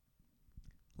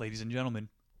Ladies and gentlemen,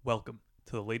 welcome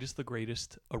to the latest, the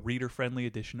greatest, a reader-friendly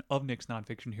edition of Nick's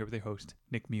Nonfiction here with your host,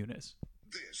 Nick Muniz.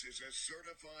 This is a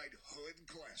certified hood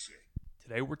classic.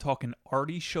 Today we're talking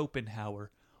Artie Schopenhauer,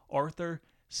 Arthur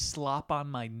Slop on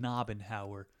My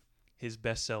Nobbenhauer, his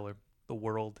bestseller, The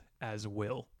World as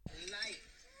Will.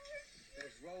 Life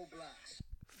is Roblox.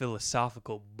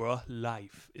 Philosophical, bruh,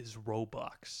 life is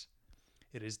Roblox.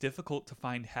 It is difficult to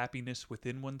find happiness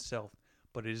within oneself,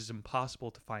 but it is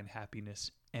impossible to find happiness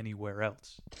anywhere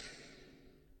else.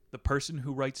 The person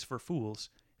who writes for fools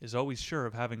is always sure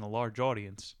of having a large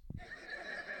audience.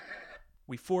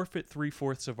 We forfeit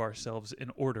 3/4 of ourselves in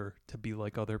order to be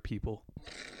like other people.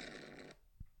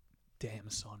 Damn,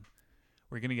 son.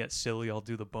 We're going to get silly. I'll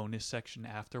do the bonus section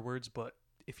afterwards, but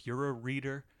if you're a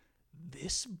reader,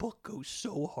 this book goes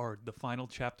so hard. The final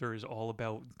chapter is all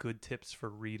about good tips for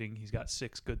reading. He's got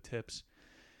 6 good tips.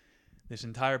 This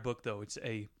entire book, though, it's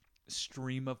a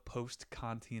stream of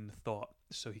post-Kantian thought.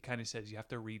 So he kind of says you have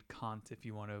to read Kant if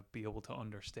you want to be able to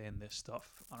understand this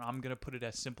stuff. And I'm going to put it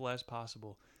as simple as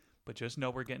possible, but just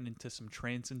know we're getting into some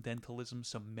transcendentalism,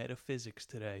 some metaphysics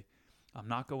today. I'm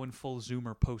not going full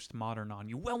Zoomer postmodern on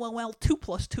you. Well, 2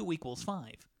 + 2 =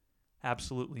 5.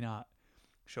 Absolutely not.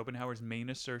 Schopenhauer's main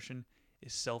assertion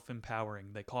is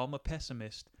self-empowering. They call him a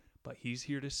pessimist, but he's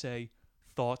here to say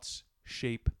thoughts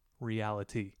shape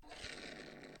reality.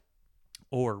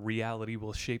 Or reality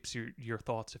will shape your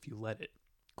thoughts if you let it.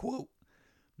 Quote,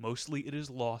 mostly it is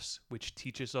loss which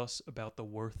teaches us about the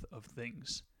worth of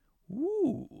things.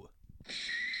 Ooh.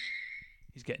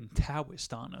 He's getting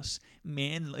Taoist on us.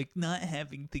 Man, like not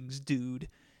having things, dude.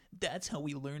 That's how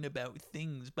we learn about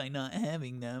things, by not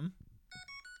having them.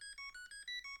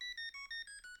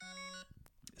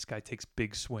 This guy takes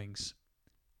big swings.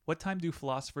 What time do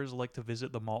philosophers like to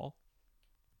visit the mall?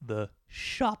 The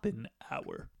shopping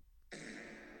hour.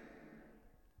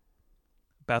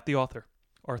 About the author,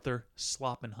 Arthur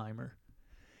Sloppenheimer.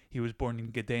 He was born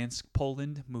in Gdansk,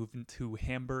 Poland, moved to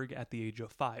Hamburg at the age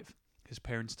of 5. His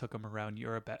parents took him around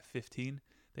Europe at 15.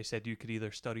 They said you could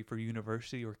either study for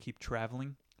university or keep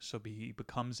traveling, so he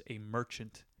becomes a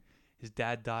merchant. His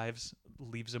dad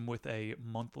leaves him with a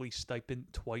monthly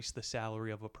stipend, twice the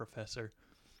salary of a professor.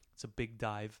 It's a big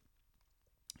dive.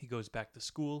 He goes back to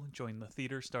school, joined the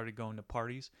theater, started going to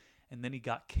parties, and then he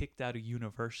got kicked out of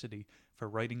university for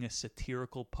writing a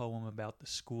satirical poem about the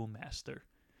schoolmaster.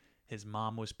 His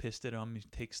mom was pissed at him. He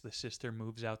takes the sister,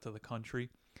 moves out to the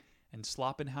country. And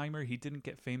Sloppenheimer, he didn't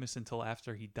get famous until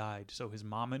after he died, so his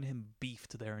mom and him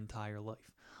beefed their entire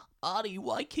life. Artie,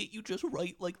 why can't you just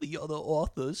write like the other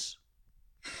authors?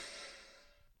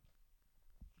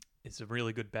 It's a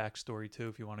really good backstory, too,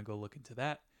 if you want to go look into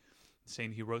that.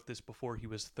 Saying he wrote this before he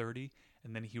was 30,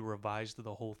 and then he revised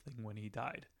the whole thing when he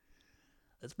died.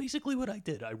 That's basically what I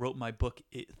did. I wrote my book,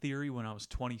 It Theory, when I was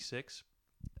 26.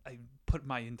 I put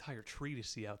my entire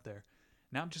treatise out there.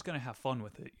 Now I'm just going to have fun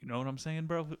with it. You know what I'm saying,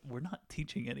 bro? We're not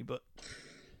teaching anybody.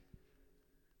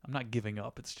 I'm not giving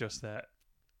up. It's just that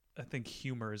I think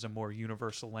humor is a more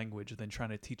universal language than trying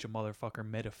to teach a motherfucker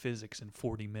metaphysics in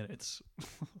 40 minutes.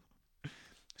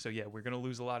 So yeah, we're going to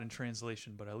lose a lot in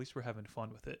translation, but at least we're having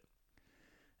fun with it.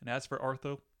 And as for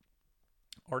Artie,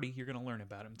 you're going to learn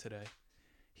about him today.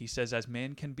 He says, as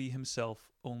man can be himself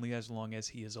only as long as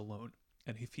he is alone.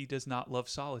 And if he does not love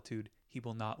solitude, he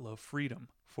will not love freedom,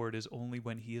 for it is only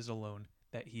when he is alone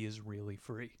that he is really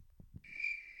free.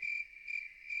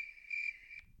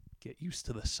 Get used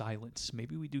to the silence.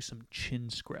 Maybe we do some chin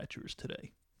scratchers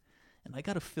today. And I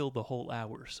got to fill the whole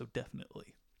hour, so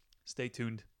definitely. Stay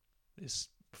tuned.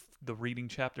 The reading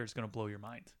chapter is going to blow your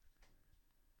mind.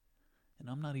 And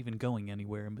I'm not even going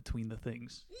anywhere in between the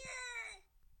things.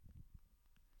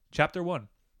 Chapter 1.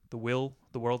 The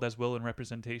world as will and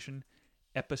representation.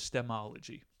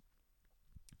 Epistemology.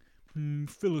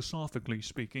 Philosophically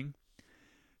speaking,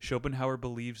 Schopenhauer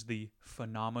believes the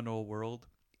phenomenal world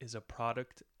is a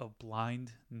product of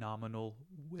blind nominal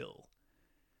will.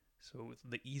 So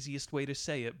the easiest way to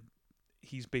say it,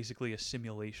 he's basically a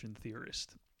simulation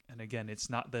theorist. And again, it's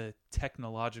not the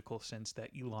technological sense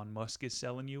that Elon Musk is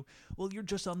selling you. Well, you're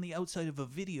just on the outside of a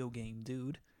video game,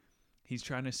 dude. He's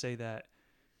trying to say that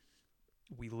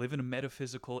we live in a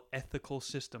metaphysical, ethical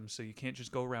system, so you can't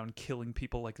just go around killing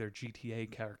people like they're GTA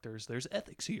characters. There's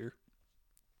ethics here.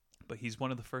 But he's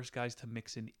one of the first guys to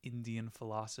mix in Indian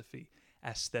philosophy,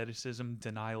 aestheticism,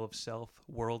 denial of self,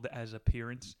 world as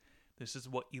appearance. This is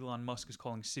what Elon Musk is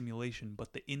calling simulation,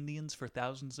 but the Indians for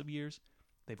thousands of years,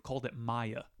 they've called it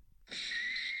Maya.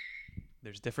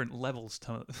 There's different levels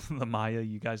to the Maya.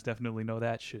 You guys definitely know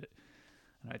that shit.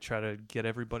 And I try to get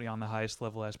everybody on the highest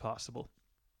level as possible.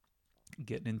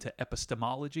 Getting into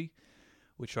epistemology,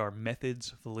 which are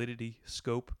methods, validity,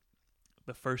 scope.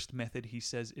 The first method, he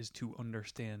says, is to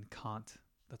understand Kant.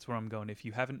 That's where I'm going. If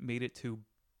you haven't made it to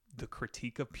the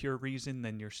critique of pure reason,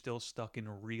 then you're still stuck in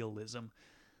realism.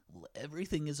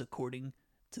 Everything is according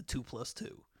to 2 plus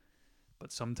 2.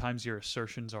 But sometimes your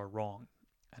assertions are wrong.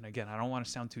 And again, I don't want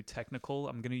to sound too technical.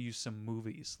 I'm going to use some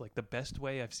movies. Like, the best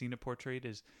way I've seen it portrayed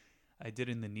is I did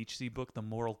in the Nietzsche book, The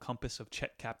Moral Compass of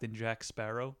Captain Jack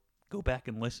Sparrow. Go back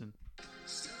and listen.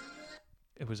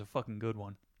 It was a fucking good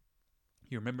one.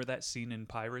 You remember that scene in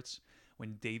Pirates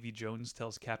when Davy Jones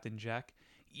tells Captain Jack,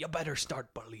 "You better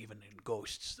start believing in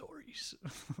ghost stories."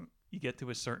 You get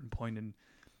to a certain point in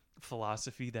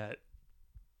philosophy that,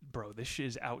 bro, this shit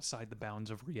is outside the bounds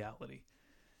of reality.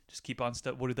 Just keep on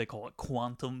what do they call it?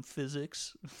 Quantum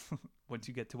physics. Once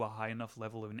you get to a high enough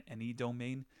level in any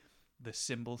domain, the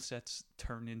symbol sets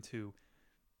turn into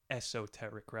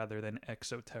esoteric rather than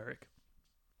exoteric.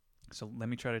 So let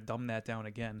me try to dumb that down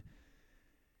again.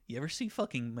 You ever see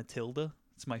fucking Matilda?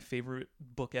 It's my favorite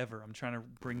book ever. I'm trying to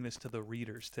bring this to the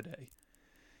readers today.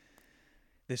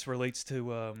 This relates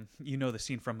to, you know the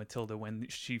scene from Matilda when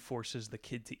she forces the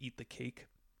kid to eat the cake.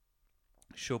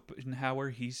 Schopenhauer,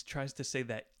 he tries to say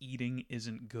that eating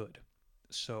isn't good.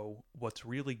 So what's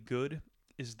really good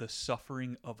is the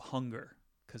suffering of hunger.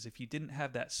 Because if you didn't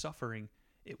have that suffering,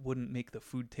 it wouldn't make the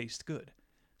food taste good.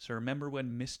 So remember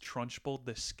when Miss Trunchbull,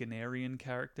 the Skinnerian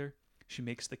character, she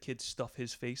makes the kid stuff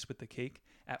his face with the cake?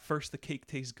 At first the cake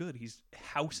tastes good. He's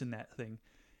housing that thing.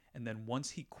 And then once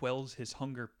he quells his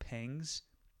hunger pangs,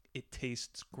 it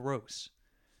tastes gross.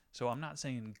 So I'm not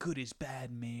saying good is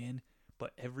bad, man,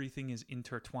 but everything is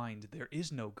intertwined. There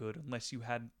is no good unless you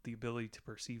had the ability to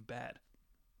perceive bad.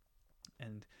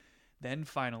 And then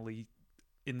finally,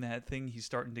 in that thing, he's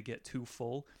starting to get too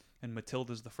full, and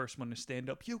Matilda's the first one to stand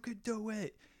up. "You could do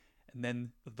it!" And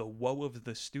then the woe of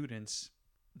the students,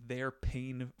 their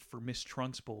pain for Miss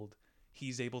Trunchbull,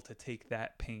 he's able to take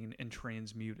that pain and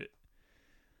transmute it.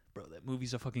 Bro, that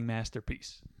movie's a fucking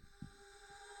masterpiece.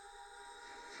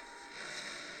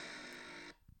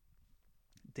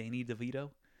 Danny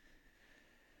DeVito.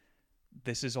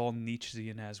 This is all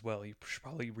Nietzschean as well. You should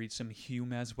probably read some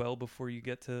Hume as well before you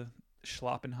get to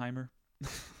Schloppenheimer.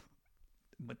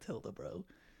 Matilda, bro.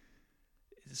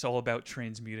 It's all about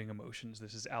transmuting emotions.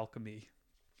 This is alchemy.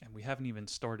 And we haven't even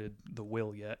started the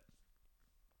will yet.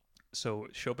 So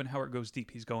Schopenhauer goes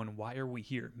deep. He's going, why are we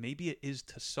here? Maybe it is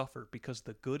to suffer because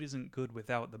the good isn't good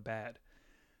without the bad.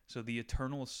 So the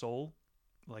eternal soul,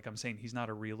 like I'm saying, he's not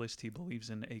a realist. He believes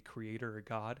in a creator, a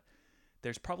God.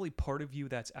 There's probably part of you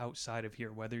that's outside of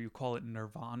here, whether you call it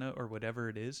nirvana or whatever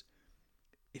it is.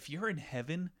 If you're in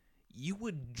heaven, you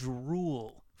would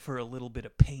drool for a little bit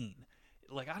of pain.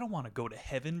 Like, I don't want to go to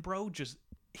heaven, bro, just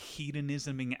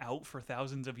hedonisming out for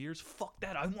thousands of years. Fuck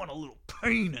that. I want a little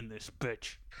pain in this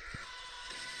bitch.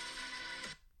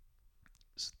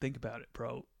 Just think about it,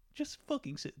 bro. Just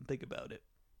fucking sit and think about it.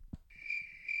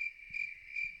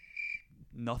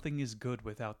 Nothing is good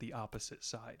without the opposite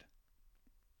side.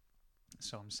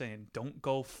 So I'm saying, don't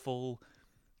go full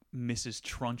Mrs.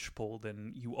 Trunchbull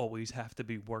and you always have to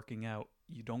be working out.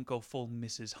 You don't go full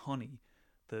Mrs. Honey,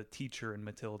 the teacher in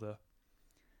Matilda.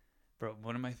 Bro,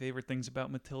 one of my favorite things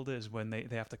about Matilda is when they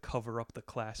have to cover up the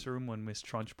classroom when Miss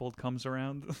Trunchbull comes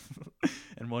around.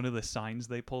 And one of the signs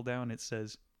they pull down, it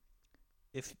says,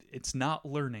 "If it's not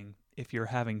learning if you're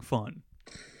having fun."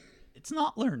 It's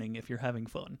not learning if you're having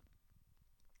fun.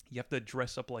 You have to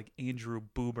dress up like Andrew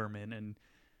Buberman and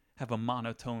have a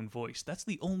monotone voice. That's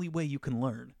the only way you can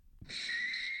learn.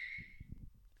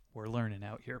 We're learning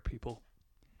out here, people.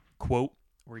 Quote,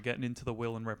 we're getting into the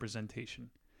will and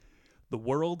representation. "The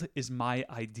world is my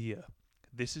idea.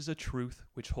 This is a truth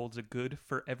which holds a good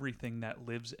for everything that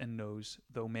lives and knows,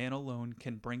 though man alone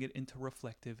can bring it into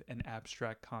reflective and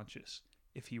abstract conscious.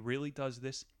 If he really does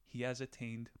this, he has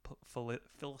attained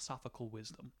philosophical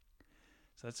wisdom."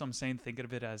 So that's what I'm saying. Think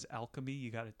of it as alchemy.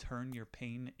 You got to turn your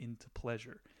pain into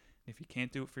pleasure. If you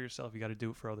can't do it for yourself, you got to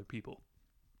do it for other people.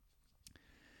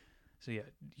 So yeah,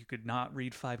 you could not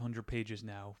read 500 pages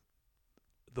now.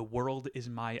 The world is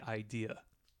my idea.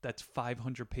 That's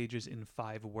 500 pages in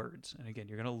 5 words. And again,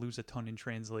 you're going to lose a ton in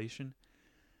translation.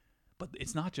 But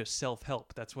it's not just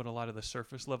self-help. That's what a lot of the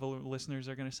surface level listeners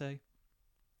are going to say.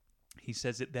 He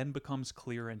says it then becomes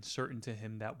clear and certain to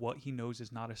him that what he knows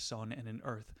is not a sun and an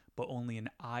earth, but only an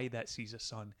eye that sees a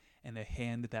sun and a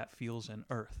hand that feels an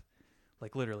earth.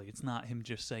 Like literally, it's not him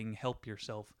just saying help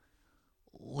yourself.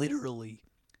 Literally,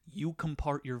 you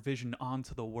compart your vision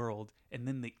onto the world and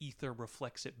then the ether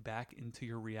reflects it back into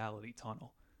your reality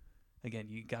tunnel. Again,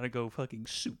 you gotta go fucking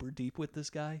super deep with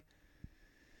this guy.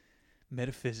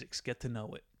 Metaphysics, get to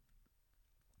know it.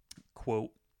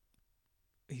 Quote,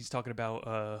 he's talking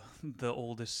about the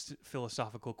oldest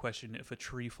philosophical question: if a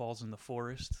tree falls in the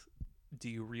forest, do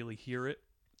you really hear it?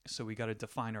 So we got to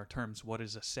define our terms. What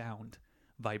is a sound?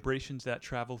 Vibrations that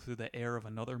travel through the air of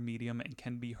another medium and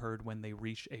can be heard when they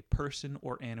reach a person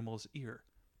or animal's ear.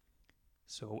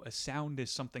 So a sound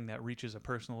is something that reaches a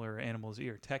person or animal's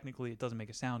ear. Technically, it doesn't make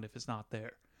a sound if it's not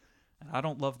there. And I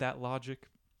don't love that logic,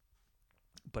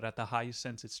 but at the highest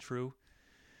sense, it's true.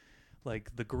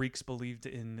 Like, the Greeks believed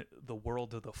in the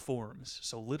world of the forms.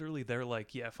 So literally, they're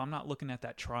like, yeah, if I'm not looking at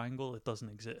that triangle, it doesn't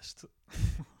exist.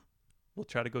 We'll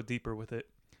try to go deeper with it.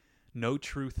 No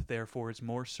truth, therefore, is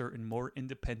more certain, more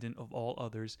independent of all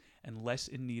others, and less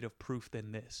in need of proof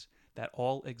than this, that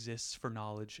all exists for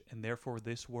knowledge, and therefore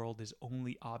this world is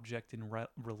only object in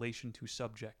relation to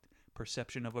subject,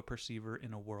 perception of a perceiver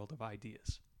in a world of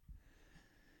ideas.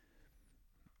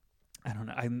 I don't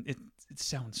know. It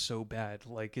sounds so bad.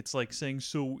 Like, it's like saying,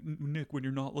 so, Nick, when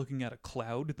you're not looking at a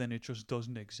cloud, then it just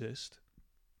doesn't exist.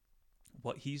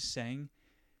 What he's saying,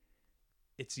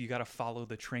 it's you got to follow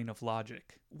the train of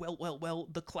logic. Well,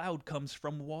 the cloud comes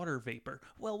from water vapor.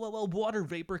 Well, water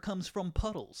vapor comes from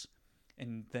puddles.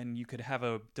 And then you could have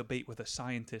a debate with a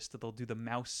scientist that they'll do the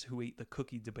mouse who ate the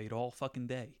cookie debate all fucking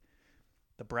day.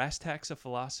 The brass tacks of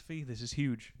philosophy, this is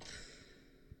huge.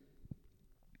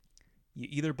 You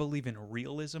either believe in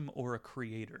realism or a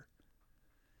creator.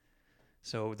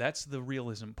 So that's the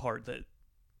realism part, that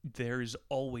there's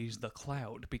always the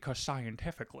cloud, because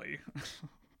scientifically...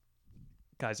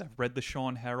 Guys, I've read the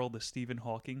Sean Harrell, the Stephen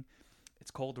Hawking. It's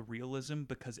called realism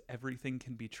because everything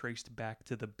can be traced back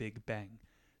to the Big Bang.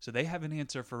 So they have an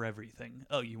answer for everything.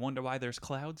 Oh, you wonder why there's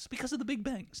clouds? Because of the Big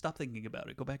Bang. Stop thinking about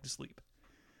it. Go back to sleep.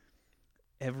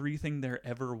 Everything there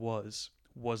ever was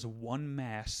one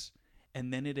mass,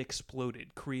 and then it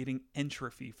exploded, creating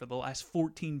entropy for the last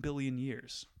 14 billion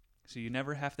years. So you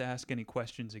never have to ask any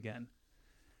questions again.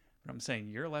 But I'm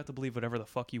saying, you're allowed to believe whatever the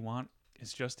fuck you want.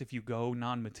 It's just if you go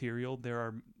non-material, there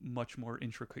are much more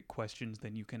intricate questions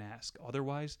than you can ask.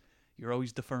 Otherwise, you're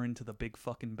always deferring to the Big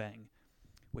fucking Bang.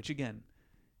 Which, again,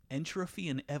 entropy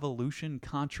and evolution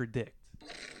contradict.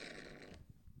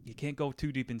 You can't go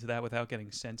too deep into that without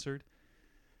getting censored.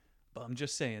 But I'm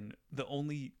just saying, the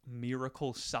only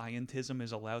miracle scientism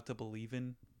is allowed to believe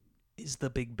in is the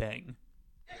Big Bang.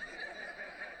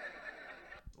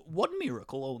 One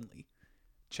miracle only.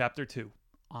 Chapter 2,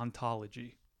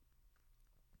 Ontology.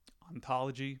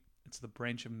 Ontology, it's the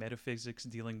branch of metaphysics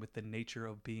dealing with the nature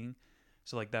of being.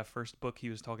 So like that first book, he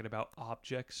was talking about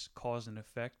objects, cause and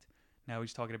effect. Now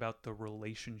he's talking about the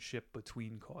relationship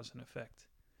between cause and effect.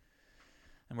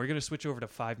 And we're going to switch over to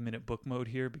 5-minute book mode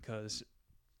here because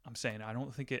I'm saying I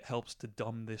don't think it helps to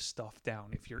dumb this stuff down.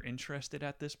 If you're interested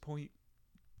at this point,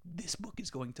 this book is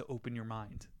going to open your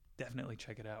mind. Definitely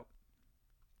check it out.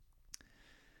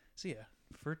 So yeah,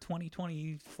 for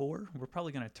 2024, we're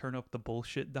probably going to turn up the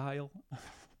bullshit dial.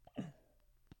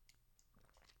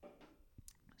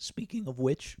 Speaking of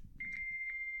which,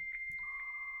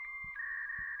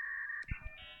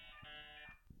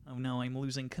 oh no, I'm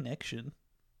losing connection.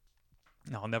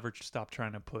 No, I'll never stop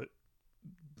trying to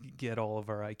get all of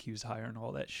our IQs higher and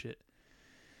all that shit.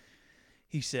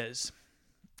 He says,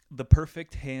 the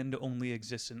perfect hand only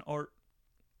exists in art.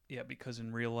 Yeah, because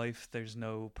in real life, there's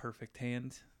no perfect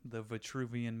hand. The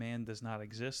Vitruvian Man does not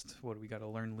exist. What, we got to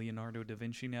learn Leonardo da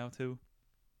Vinci now, too?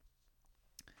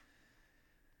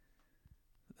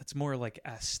 That's more like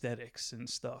aesthetics and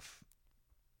stuff.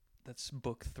 That's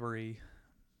book 3.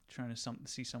 Trying to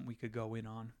see something we could go in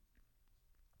on.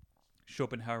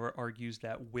 Schopenhauer argues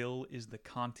that will is the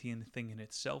Kantian thing in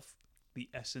itself, the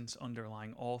essence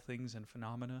underlying all things and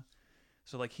phenomena.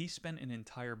 So, like, he spent an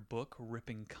entire book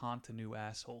ripping Kant a new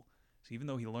asshole. So even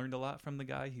though he learned a lot from the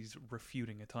guy, he's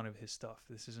refuting a ton of his stuff.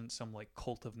 This isn't some, like,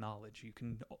 cult of knowledge. You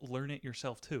can learn it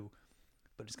yourself, too.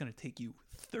 But it's going to take you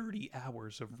 30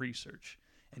 hours of research.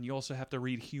 And you also have to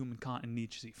read Hume, Kant, and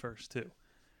Nietzsche first, too.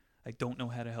 I don't know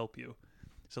how to help you.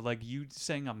 So, like, you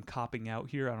saying I'm copping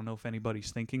out here, I don't know if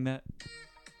anybody's thinking that.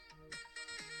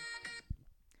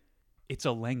 It's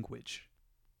a language.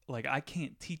 Like, I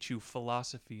can't teach you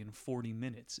philosophy in 40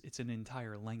 minutes. It's an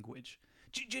entire language.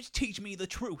 Just teach me the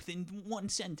truth in one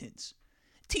sentence.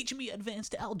 Teach me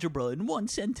advanced algebra in one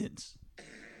sentence.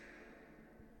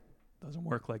 Doesn't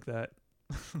work like that.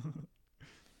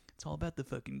 It's all about the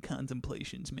fucking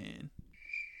contemplations, man.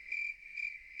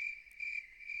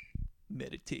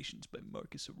 Meditations by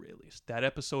Marcus Aurelius. That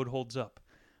episode holds up.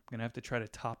 I'm going to have to try to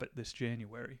top it this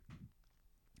January.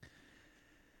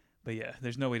 But yeah,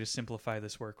 there's no way to simplify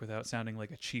this work without sounding like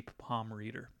a cheap palm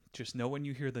reader. Just know when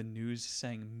you hear the news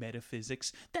saying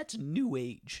metaphysics, that's New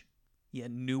Age. Yeah,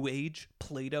 New Age,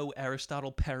 Plato,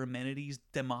 Aristotle, Parmenides,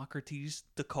 Democritus,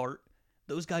 Descartes.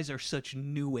 Those guys are such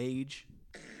New Age.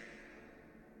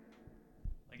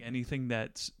 Like anything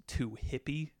that's too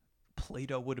hippie,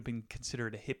 Plato would have been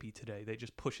considered a hippie today. They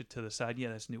just push it to the side. Yeah,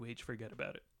 that's New Age. Forget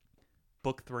about it.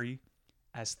 Book 3,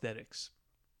 Aesthetics.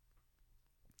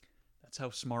 That's how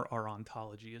smart our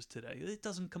ontology is today. It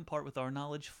doesn't compart with our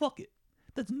knowledge. Fuck it.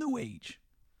 That's New Age.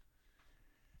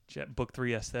 Book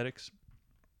 3, Aesthetics.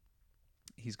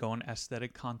 He's going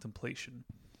aesthetic contemplation.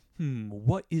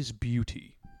 What is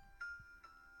beauty?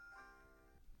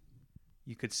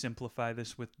 You could simplify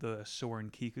this with the Soren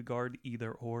Kierkegaard,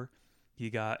 either or. You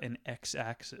got an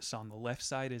x-axis. On the left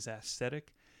side is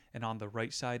aesthetic, and on the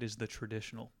right side is the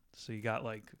traditional. So you got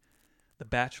like the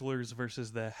bachelors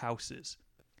versus the houses.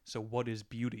 So what is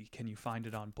beauty? Can you find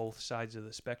it on both sides of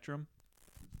the spectrum?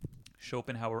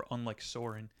 Schopenhauer, unlike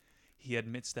Soren, he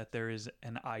admits that there is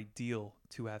an ideal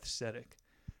to aesthetic.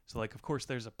 So like, of course,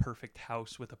 there's a perfect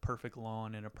house with a perfect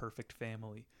lawn and a perfect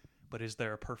family. But is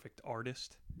there a perfect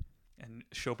artist? And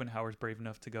Schopenhauer's brave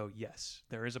enough to go, yes,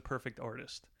 there is a perfect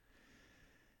artist.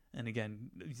 And again,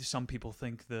 some people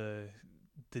think the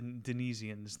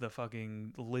Denisians, the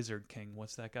fucking Lizard King,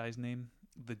 what's that guy's name?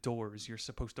 The Doors, you're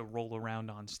supposed to roll around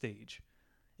on stage.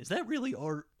 Is that really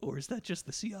art, or is that just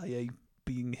the CIA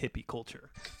being hippie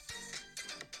culture?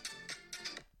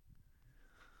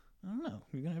 I don't know.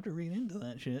 You're going to have to read into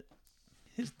that shit.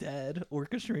 His dad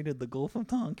orchestrated the Gulf of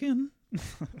Tonkin.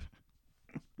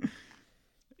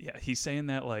 Yeah, he's saying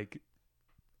that, like,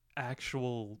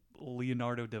 actual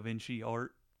Leonardo da Vinci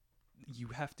art, you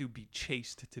have to be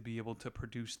chaste to be able to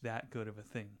produce that good of a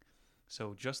thing.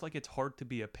 So just like it's hard to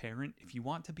be a parent, if you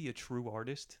want to be a true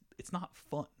artist, it's not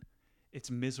fun.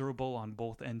 It's miserable on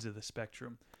both ends of the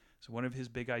spectrum. So one of his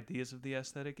big ideas of the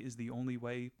aesthetic is the only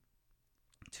way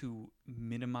to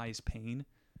minimize pain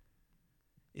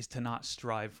is to not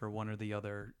strive for one or the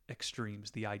other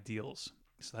extremes, the ideals.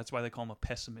 So that's why they call him a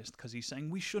pessimist, because he's saying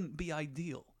we shouldn't be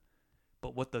ideal.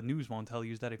 But what the news won't tell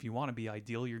you is that if you want to be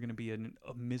ideal, you're going to be a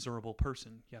miserable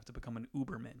person. You have to become an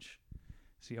ubermensch.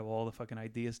 See how all the fucking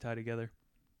ideas tie together?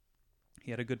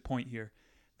 He had a good point here,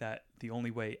 that the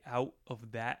only way out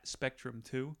of that spectrum,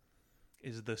 too,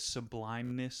 is the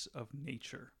sublimeness of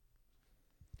nature.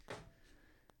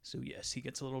 So yes, he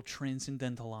gets a little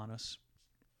transcendental on us.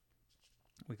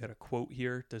 We got a quote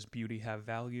here. Does beauty have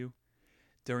value?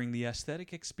 During the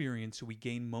aesthetic experience, we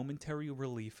gain momentary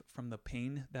relief from the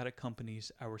pain that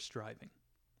accompanies our striving.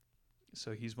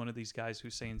 So he's one of these guys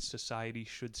who's saying society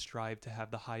should strive to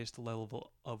have the highest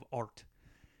level of art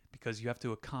because you have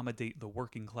to accommodate the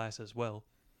working class as well.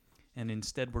 And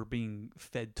instead, we're being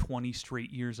fed 20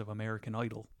 straight years of American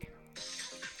Idol.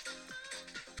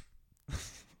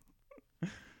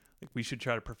 We should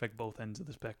try to perfect both ends of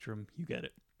the spectrum. You get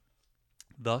it.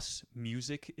 Thus,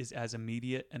 music is as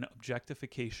immediate an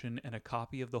objectification and a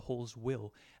copy of the whole's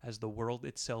will as the world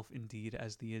itself indeed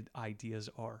as the ideas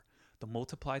are, the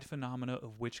multiplied phenomena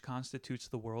of which constitutes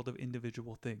the world of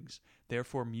individual things.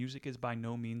 Therefore, music is by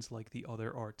no means like the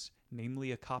other arts,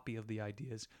 namely a copy of the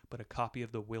ideas, but a copy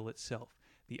of the will itself,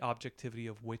 the objectivity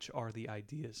of which are the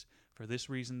ideas. For this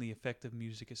reason, the effect of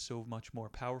music is so much more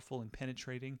powerful and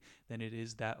penetrating than it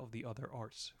is that of the other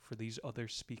arts, for these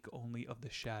others speak only of the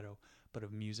shadow, but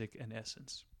of music and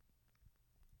essence.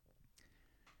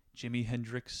 Jimi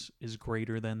Hendrix is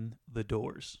greater than the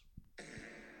Doors.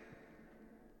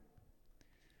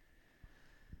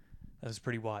 That was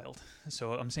pretty wild.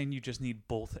 So I'm saying you just need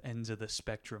both ends of the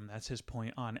spectrum. That's his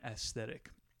point on aesthetic.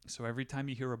 So every time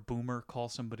you hear a boomer call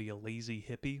somebody a lazy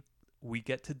hippie, we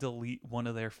get to delete one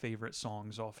of their favorite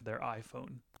songs off their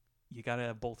iPhone. You gotta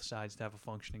have both sides to have a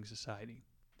functioning society.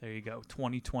 There you go.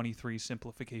 2023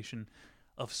 simplification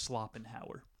of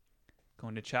Schopenhauer.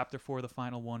 Going to chapter 4, the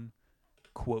final one,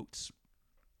 quotes.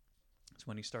 It's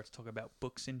when he starts talking about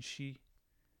books and she.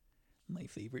 My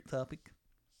favorite topic.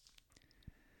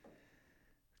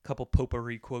 A couple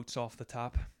potpourri quotes off the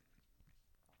top.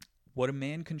 What a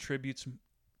man contributes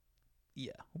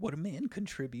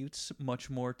much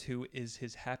more to is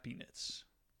his happiness.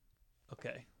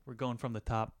 Okay, we're going from the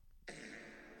top.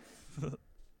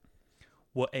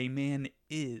 What a man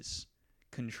is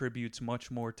contributes much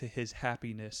more to his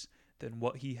happiness than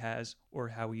what he has or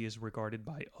how he is regarded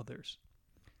by others.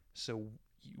 So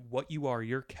what you are,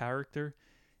 your character,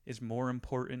 is more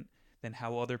important than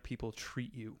how other people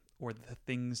treat you or the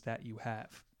things that you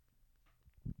have.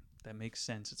 That makes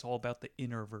sense. It's all about the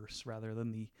inner verse rather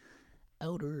than the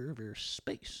outer verse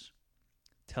space.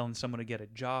 Telling someone to get a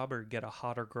job or get a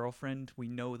hotter girlfriend, we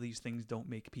know these things don't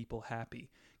make people happy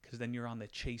because then you're on the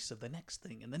chase of the next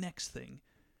thing and the next thing.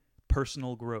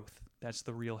 personal growth. That's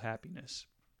the real happiness.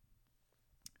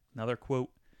 Another quote.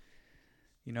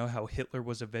 You know how Hitler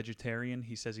was a vegetarian?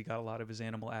 He says he got a lot of his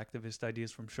animal activist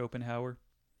ideas from Schopenhauer.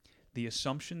 The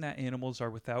assumption that animals are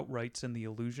without rights and the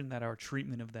illusion that our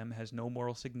treatment of them has no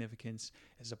moral significance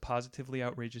is a positively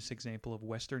outrageous example of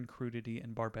Western crudity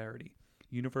and barbarity.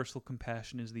 Universal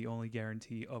compassion is the only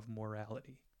guarantee of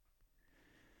morality.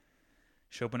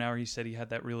 Schopenhauer, he said he had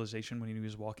that realization when he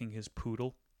was walking his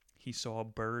poodle. He saw a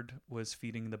bird was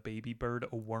feeding the baby bird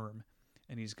a worm,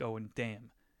 and he's going,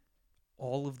 damn,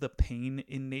 all of the pain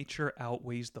in nature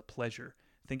outweighs the pleasure.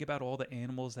 Think about all the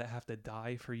animals that have to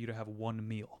die for you to have one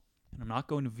meal. And I'm not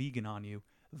going vegan on you.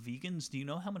 Vegans, do you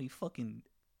know how many fucking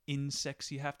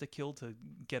insects you have to kill to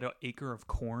get an acre of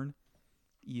corn?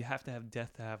 You have to have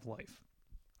death to have life.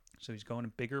 So he's going a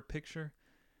bigger picture.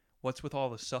 What's with all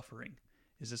the suffering?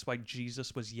 Is this why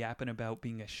Jesus was yapping about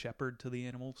being a shepherd to the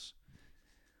animals?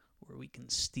 Where we can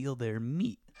steal their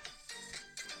meat.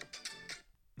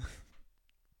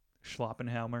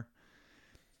 Schopenhauer.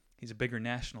 He's a bigger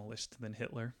nationalist than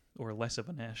Hitler, or less of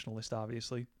a nationalist,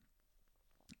 obviously.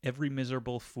 Every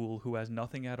miserable fool who has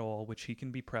nothing at all which he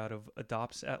can be proud of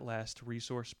adopts at last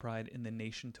resource pride in the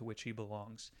nation to which he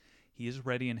belongs. He is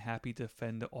ready and happy to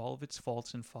defend all of its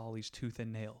faults and follies tooth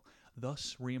and nail,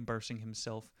 thus reimbursing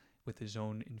himself with his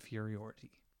own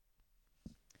inferiority.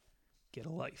 Get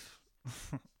a life.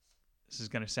 This is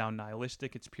going to sound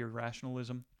nihilistic. It's pure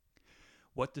rationalism.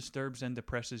 What disturbs and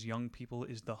depresses young people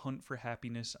is the hunt for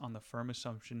happiness on the firm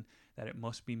assumption that it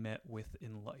must be met with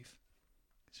in life.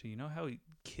 So you know how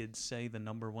kids say the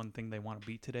number one thing they want to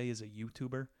be today is a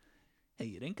YouTuber? Hey,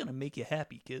 it ain't going to make you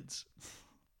happy, kids.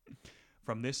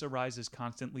 From this arises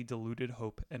constantly diluted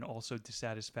hope and also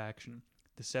dissatisfaction.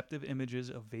 Deceptive images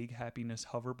of vague happiness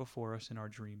hover before us in our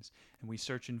dreams, and we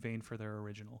search in vain for their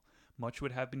original. Much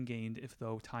would have been gained if,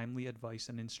 though timely advice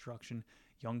and instruction,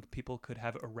 young people could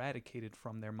have eradicated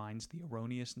from their minds the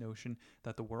erroneous notion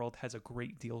that the world has a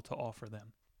great deal to offer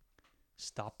them.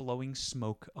 Stop blowing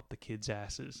smoke up the kids'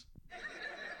 asses.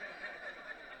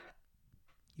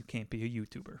 You can't be a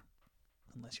YouTuber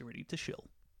unless you're ready to chill.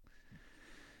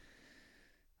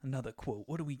 Another quote.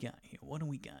 What do we got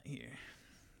here?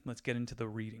 Let's get into the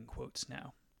reading quotes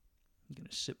now. I'm going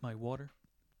to sip my water.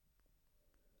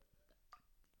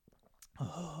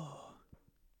 Oh.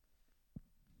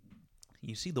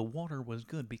 You see, the water was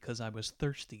good because I was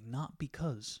thirsty, not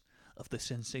because of the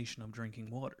sensation of drinking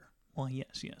water. Why,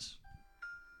 yes.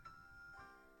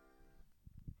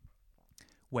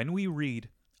 When we read,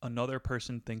 another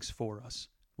person thinks for us.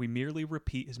 We merely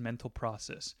repeat his mental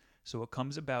process. So it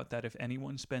comes about that if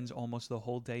anyone spends almost the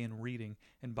whole day in reading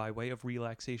and by way of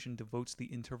relaxation devotes the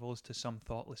intervals to some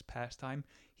thoughtless pastime,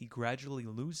 he gradually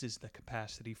loses the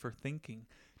capacity for thinking,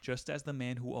 just as the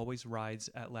man who always rides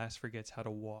at last forgets how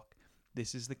to walk.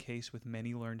 This is the case with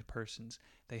many learned persons.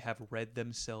 They have read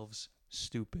themselves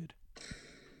stupid.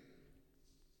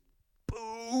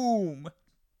 Boom!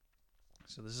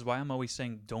 So this is why I'm always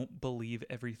saying don't believe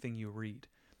everything you read.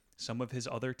 Some of his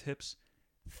other tips,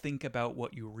 think about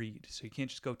what you read. So you can't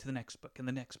just go to the next book and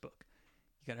the next book.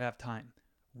 You got to have time.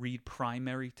 Read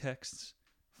primary texts.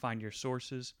 Find your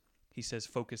sources. He says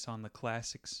focus on the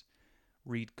classics.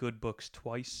 Read good books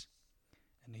twice.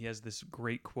 And he has this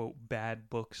great quote, bad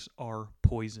books are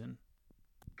poison.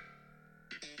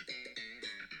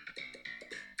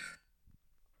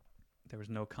 There was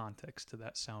no context to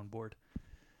that soundboard.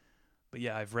 But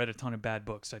yeah, I've read a ton of bad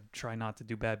books. I try not to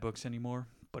do bad books anymore.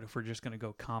 But if we're just going to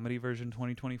go comedy version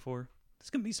 2024, there's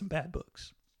going to be some bad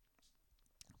books.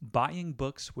 Buying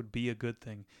books would be a good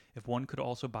thing if one could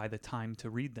also buy the time to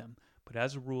read them. But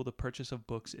as a rule, the purchase of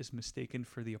books is mistaken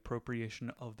for the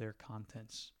appropriation of their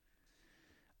contents.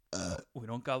 We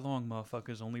don't got long,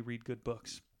 motherfuckers. Only read good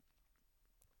books.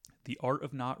 The art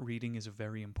of not reading is a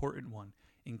very important one.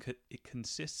 It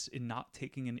consists in not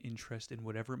taking an interest in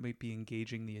whatever might be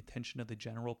engaging the attention of the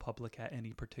general public at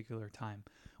any particular time.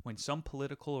 When some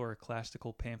political or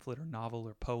ecclesiastical pamphlet or novel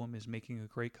or poem is making a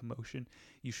great commotion,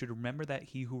 you should remember that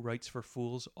he who writes for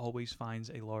fools always finds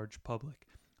a large public.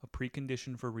 A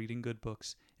precondition for reading good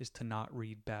books is to not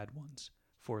read bad ones,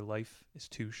 for life is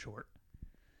too short.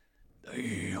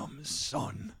 Damn,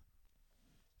 son.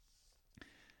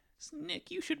 Nick,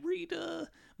 you should read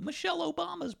Michelle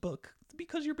Obama's book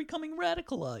because you're becoming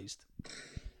radicalized.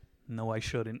 No, I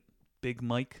shouldn't. Big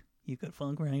Mike, you could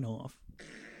fuck right off.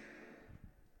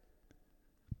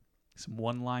 Some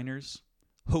one-liners.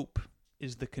 Hope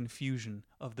is the confusion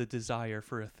of the desire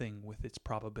for a thing with its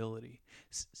probability.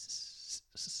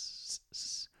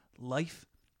 Life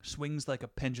swings like a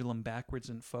pendulum backwards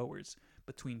and forwards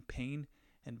between pain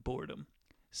and boredom.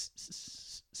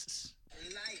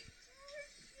 Life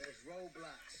There's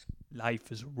Roblox.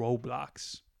 Life is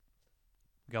Roblox.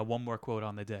 We got one more quote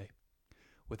on the day.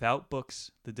 Without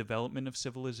books, the development of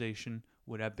civilization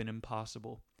would have been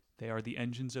impossible. They are the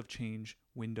engines of change,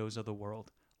 windows of the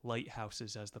world,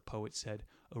 lighthouses, as the poet said,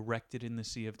 erected in the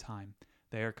sea of time.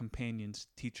 They are companions,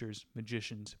 teachers,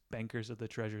 magicians, bankers of the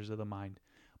treasures of the mind.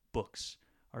 Books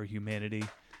are humanity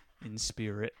in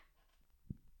spirit.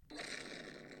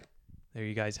 There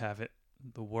you guys have it.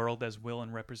 The World as Will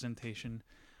and Representation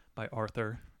by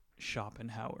Arthur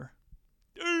Schopenhauer.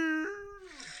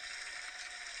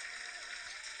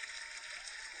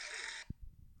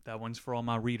 That one's for all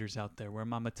my readers out there. Where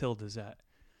my Matildas at?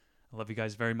 I love you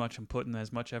guys very much. I'm putting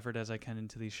as much effort as I can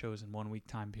into these shows in 1 week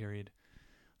time period.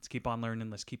 Let's keep on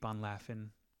learning. Let's keep on laughing.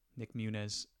 Nick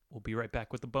Muniz will be right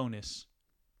back with the bonus.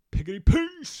 Piggity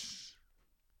peace!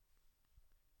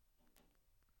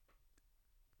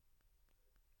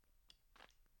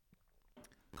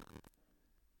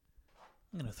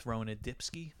 I'm going to throw in a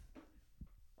dipski.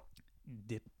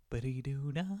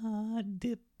 Dippity-doo-dah,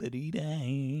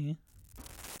 dippity-day.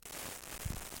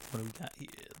 What do we got here?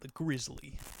 The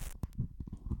grizzly.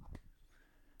 I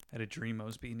had a dream I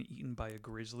was being eaten by a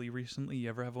grizzly recently. You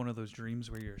ever have one of those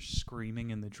dreams where you're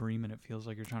screaming in the dream and it feels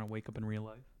like you're trying to wake up in real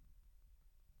life?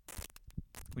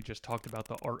 We just talked about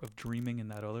the art of dreaming in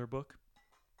that other book.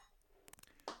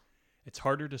 It's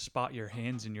harder to spot your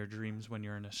hands in your dreams when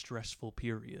you're in a stressful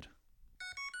period.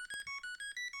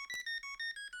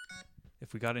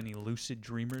 If we got any lucid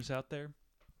dreamers out there,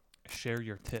 share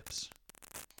your tips.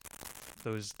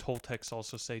 Those Toltecs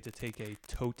also say to take a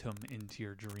totem into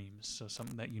your dreams, so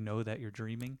something that you know that you're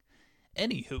dreaming.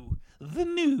 Anywho, the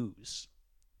news.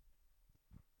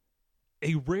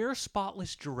 A rare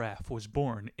spotless giraffe was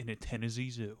born in a Tennessee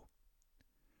zoo.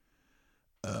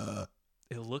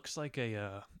 It looks like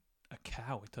a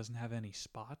cow. It doesn't have any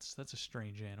spots. That's a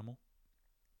strange animal.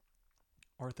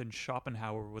 Arthur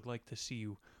Schopenhauer would like to see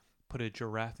you put a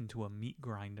giraffe into a meat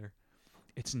grinder.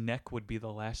 Its neck would be the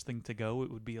last thing to go.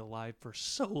 It would be alive for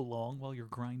so long while you're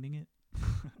grinding it.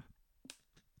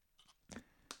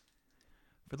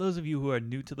 For those of you who are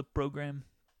new to the program,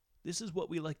 this is what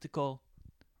we like to call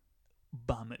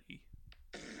Bomedy.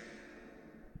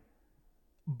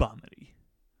 Bomedy.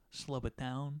 Slow it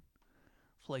down.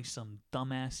 Play some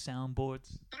dumbass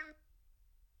soundboards.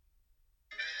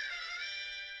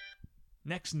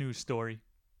 Next news story.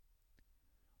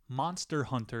 Monster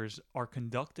hunters are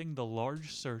conducting the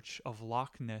large search of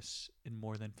Loch Ness in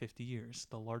more than 50 years.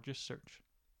 The largest search.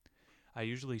 I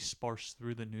usually sparse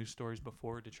through the news stories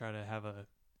before to try to have a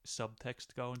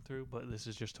subtext going through, but this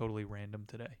is just totally random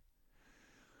today.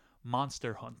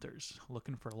 Monster hunters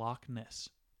looking for Loch Ness.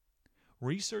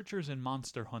 Researchers and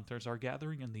monster hunters are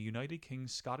gathering in the United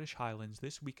Kingdom's Scottish Highlands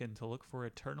this weekend to look for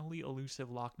eternally elusive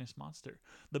Loch Ness Monster,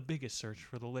 the biggest search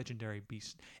for the legendary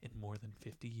beast in more than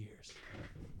 50 years.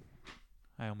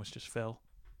 I almost just fell.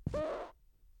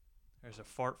 There's a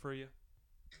fart for you.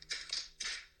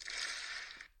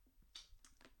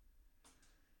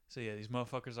 So yeah, these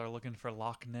motherfuckers are looking for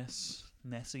Loch Ness,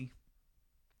 Nessie.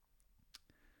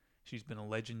 She's been a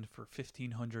legend for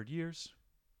 1,500 years.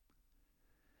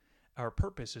 Our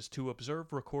purpose is to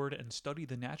observe, record, and study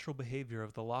the natural behavior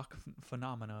of the Loch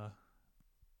phenomena.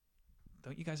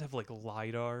 Don't you guys have like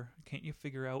LiDAR? Can't you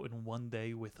figure out in one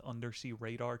day with undersea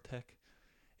radar tech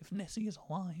if Nessie is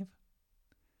alive?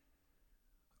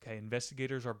 Okay,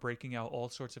 investigators are breaking out all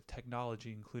sorts of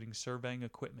technology, including surveying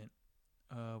equipment.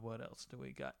 What else do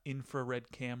we got?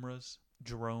 Infrared cameras,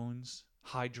 drones,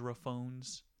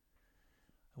 hydrophones.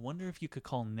 I wonder if you could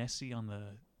call Nessie on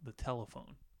the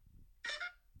telephone.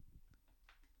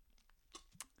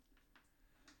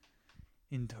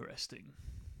 Interesting.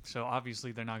 So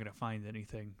obviously they're not going to find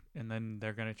anything. And then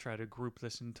they're going to try to group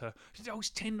this into those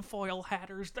tinfoil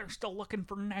hatters. They're still looking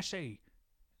for Nessie.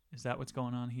 Is that what's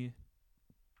going on here?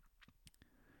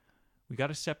 We got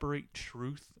to separate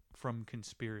truth from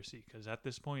conspiracy. Because at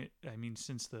this point, I mean,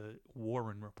 since the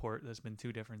Warren report, there's been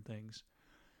two different things.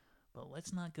 But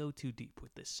let's not go too deep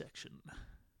with this section.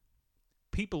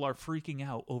 People are freaking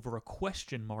out over a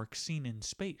question mark seen in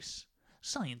space.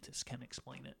 Scientists can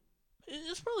explain it.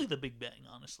 It's probably the Big Bang,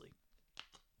 honestly.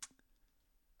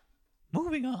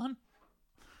 Moving on.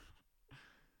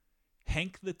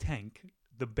 Hank the Tank,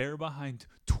 the bear behind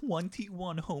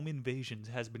 21 home invasions,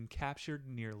 has been captured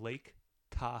near Lake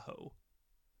Tahoe.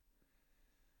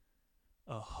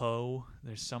 A hoe.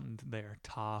 There's something there.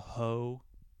 Tahoe.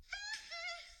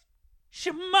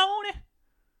 Shimona!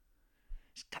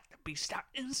 It's got to be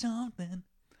starting something.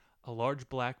 A large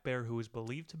black bear who is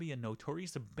believed to be a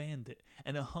notorious bandit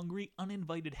and a hungry,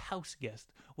 uninvited house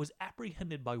guest was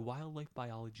apprehended by wildlife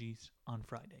biologists on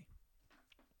Friday.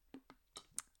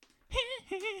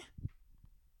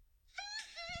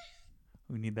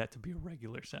 We need that to be a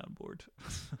regular soundboard.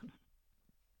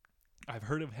 I've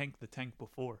heard of Hank the Tank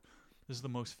before. This is the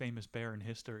most famous bear in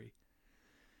history.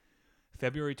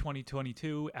 February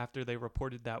 2022, after they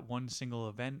reported that one single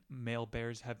event, male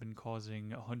bears have been causing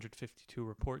 152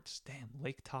 reports. Damn,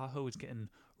 Lake Tahoe is getting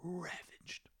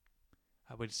ravaged.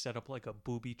 I would set up like a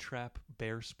booby trap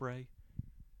bear spray.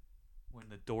 When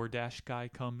the DoorDash guy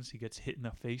comes, he gets hit in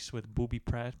the face with booby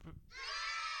trap.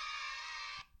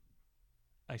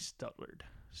 I stuttered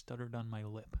on my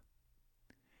lip.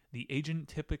 The agent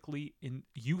typically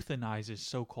euthanizes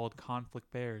so-called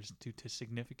conflict bears due to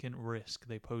significant risk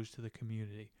they pose to the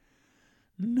community.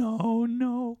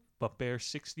 No, but Bear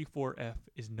 64F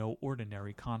is no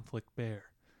ordinary conflict bear.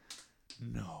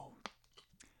 No.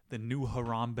 The new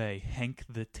Harambe, Hank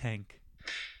the Tank.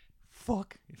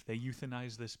 Fuck, if they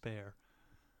euthanize this bear,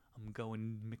 I'm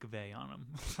going McVeigh on him.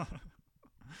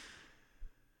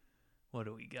 What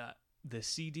do we got? The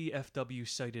CDFW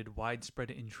cited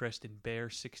widespread interest in Bear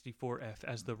 64F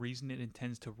as the reason it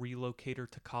intends to relocate her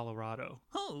to Colorado.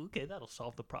 Oh, okay, that'll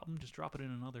solve the problem. Just drop it in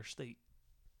another state.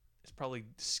 It's probably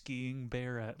skiing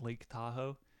bear at Lake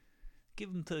Tahoe. Give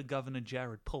him to Governor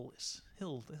Jared Polis.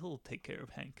 He'll take care of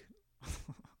Hank.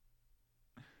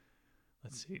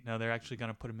 Let's see. No, they're actually going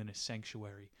to put him in a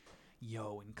sanctuary.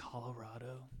 Yo, in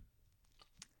Colorado,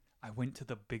 I went to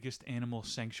the biggest animal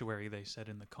sanctuary, they said,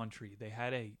 in the country. They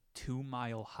had a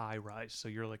 2-mile high rise, so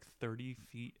you're like 30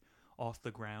 feet off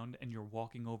the ground, and you're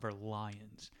walking over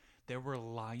lions. There were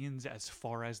lions as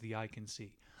far as the eye can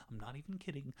see. I'm not even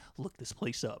kidding. Look this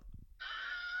place up.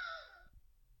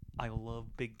 I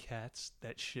love big cats.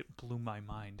 That shit blew my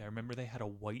mind. I remember they had a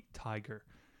white tiger.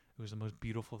 It was the most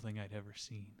beautiful thing I'd ever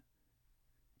seen.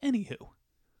 Anywho,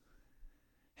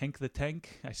 Hank the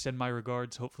Tank, I send my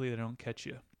regards. Hopefully they don't catch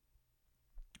you.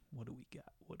 What do we got?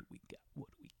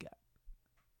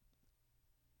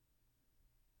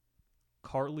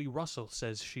 Carly Russell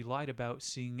says she lied about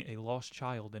seeing a lost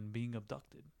child and being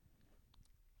abducted.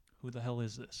 Who the hell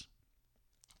is this?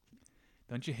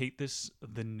 Don't you hate this?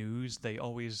 The news, they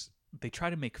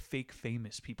try to make fake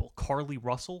famous people. Carly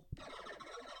Russell?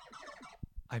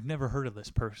 I've never heard of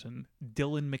this person.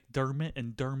 Dylan McDermott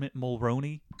and Dermot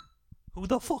Mulroney? Who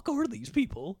the fuck are these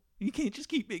people? You can't just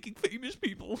keep making famous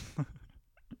people.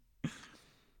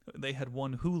 They had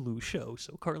one Hulu show,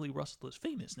 so Carly Russell is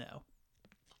famous now.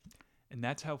 And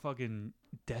that's how fucking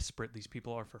desperate these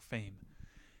people are for fame.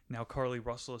 Now Carly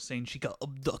Russell is saying she got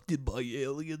abducted by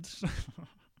aliens.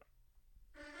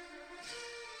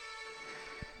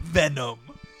 Venom.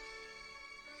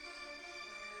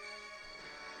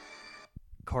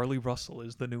 Carly Russell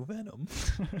is the new Venom.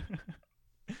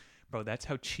 Bro, that's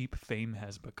how cheap fame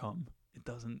has become. It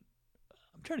doesn't...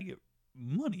 I'm trying to get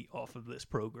money off of this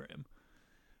program.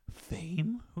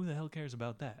 Fame? Who the hell cares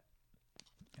about that?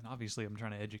 And obviously I'm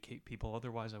trying to educate people.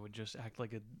 Otherwise I would just act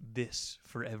like this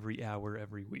for every hour,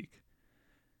 every week.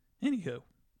 Anywho.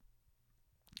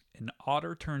 An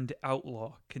otter turned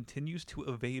outlaw continues to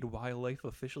evade wildlife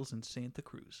officials in Santa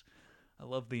Cruz. I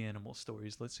love the animal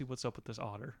stories. Let's see what's up with this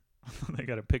otter. They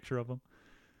got a picture of him.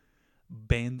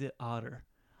 Bandit otter.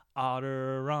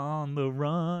 Otter on the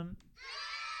run.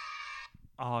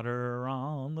 Otter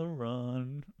on the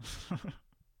run.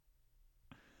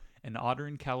 An otter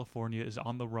in California is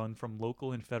on the run from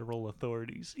local and federal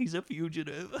authorities. He's a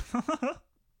fugitive.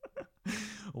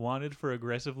 Wanted for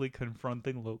aggressively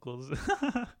confronting locals.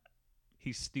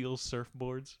 He steals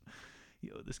surfboards.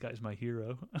 Yo, this guy's my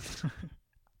hero.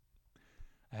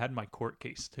 I had my court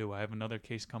case, too. I have another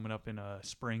case coming up in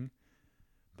spring.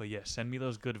 But yeah, send me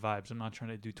those good vibes. I'm not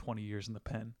trying to do 20 years in the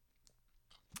pen.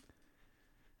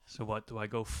 So what, do I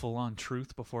go full-on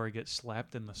truth before I get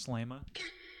slapped in the slammer? Do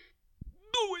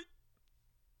it!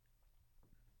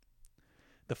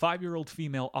 The 5-year-old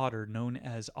female otter, known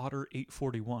as Otter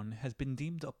 841, has been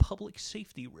deemed a public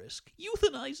safety risk.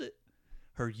 Euthanize it!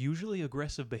 Her usually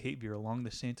aggressive behavior along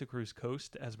the Santa Cruz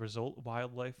coast, as a result,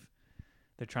 wildlife,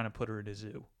 they're trying to put her in a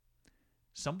zoo.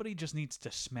 Somebody just needs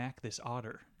to smack this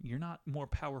otter. You're not more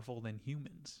powerful than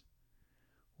humans.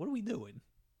 What are we doing?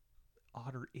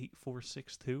 Otter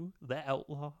 8462? The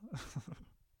outlaw?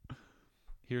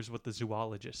 Here's what the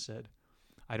zoologist said.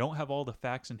 I don't have all the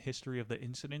facts and history of the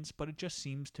incidents, but it just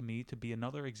seems to me to be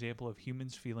another example of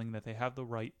humans feeling that they have the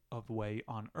right of way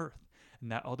on Earth, and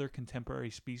that other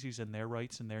contemporary species and their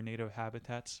rights in their native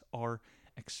habitats are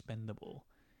expendable.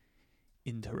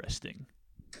 Interesting.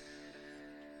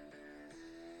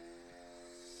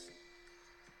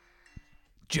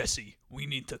 Jesse, we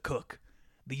need to cook.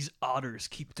 These otters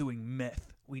keep doing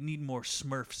meth. We need more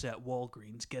Smurfs at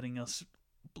Walgreens getting us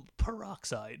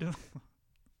peroxide.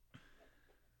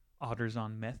 Otters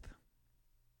on meth.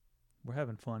 We're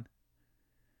having fun.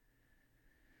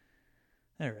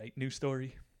 All right, new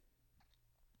story.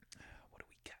 What do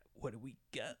we got? What do we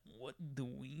got? What do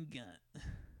we got?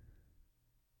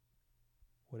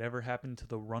 Whatever happened to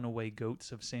the runaway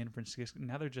goats of San Francisco?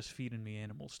 Now they're just feeding me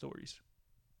animal stories.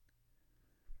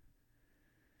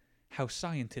 How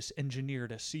scientists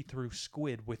engineered a see-through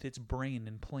squid with its brain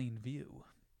in plain view.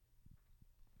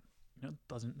 It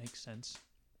doesn't make sense.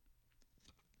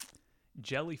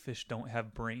 Jellyfish don't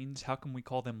have brains. How can we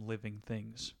call them living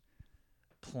things?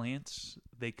 Plants,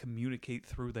 they communicate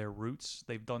through their roots.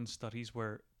 They've done studies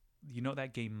where, you know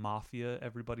that game Mafia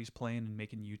everybody's playing and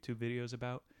making YouTube videos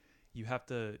about?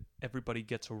 Everybody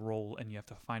gets a role and you have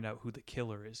to find out who the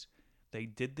killer is. They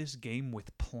did this game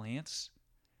with plants,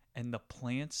 and the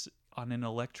plants on an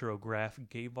electrograph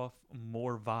gave off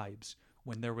more vibes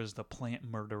when there was the plant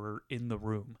murderer in the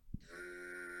room.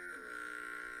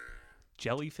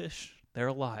 Jellyfish, they're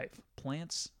alive.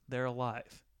 Plants, they're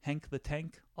alive. Hank the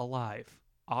Tank, alive.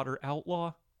 Otter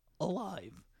Outlaw,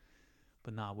 alive.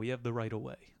 But nah, we have the right of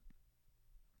way.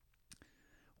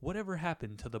 Whatever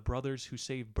happened to the brothers who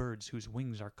save birds whose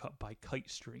wings are cut by kite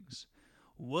strings?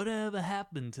 Whatever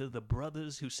happened to the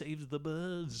brothers who saved the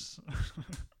birds?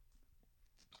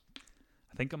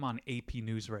 I think I'm on AP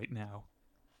News right now.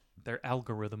 They're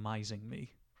algorithmizing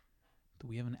me. Do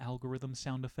we have an algorithm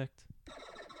sound effect?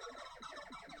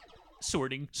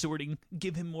 Sorting.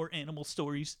 Give him more animal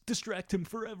stories. Distract him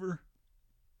forever.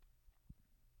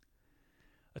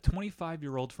 A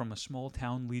 25-year-old from a small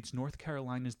town leads North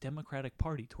Carolina's Democratic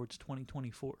Party towards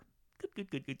 2024.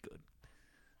 Good.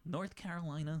 North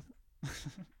Carolina.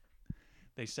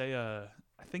 They say, I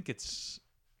think it's...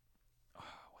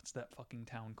 what's that fucking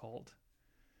town called?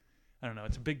 I don't know.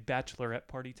 It's a big bachelorette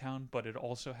party town, but it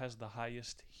also has the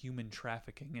highest human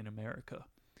trafficking in America.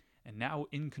 And now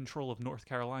in control of North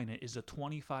Carolina is a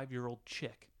 25-year-old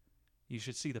chick. You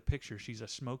should see the picture. She's a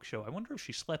smoke show. I wonder if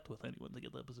she slept with anyone to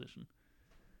get that position.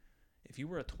 If you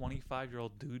were a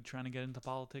 25-year-old dude trying to get into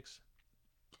politics,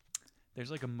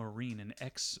 there's like a Marine,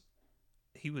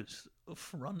 he was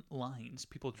front lines.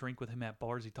 People drink with him at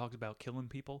bars. He talks about killing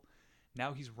people.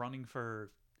 Now he's running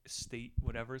for state,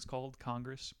 whatever it's called,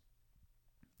 Congress.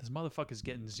 This motherfucker's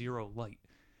getting zero light.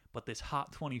 But this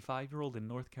hot 25-year-old in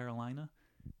North Carolina,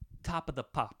 top of the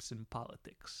pops in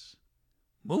politics.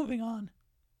 Moving on.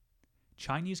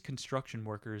 Chinese construction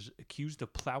workers accused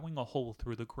of plowing a hole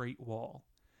through the Great Wall.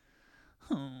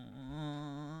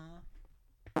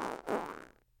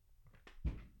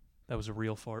 That was a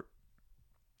real fart.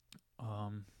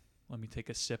 Let me take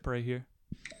a sip right here.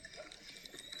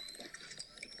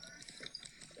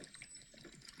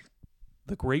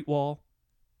 The Great Wall,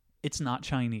 it's not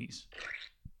Chinese.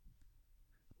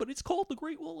 But it's called the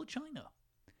Great Wall of China.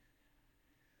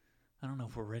 I don't know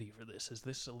if we're ready for this. Is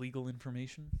this illegal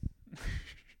information?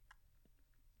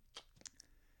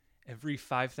 Every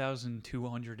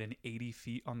 5,280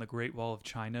 feet on the Great Wall of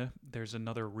China, there's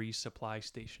another resupply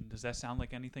station. Does that sound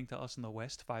like anything to us in the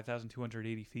West?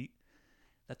 5,280 feet?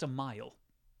 That's a mile.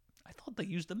 I thought they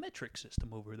used the metric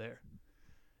system over there.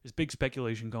 There's big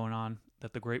speculation going on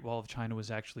that the Great Wall of China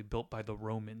was actually built by the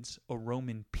Romans. A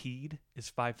Roman peed is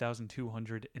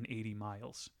 5,280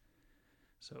 miles.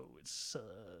 So it's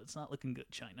not looking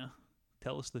good, China.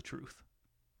 Tell us the truth.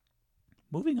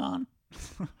 Moving on.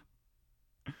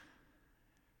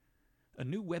 A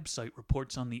new website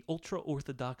reports on the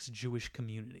ultra-Orthodox Jewish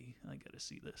community. I gotta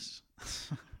see this.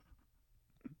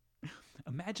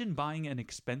 Imagine buying an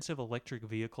expensive electric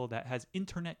vehicle that has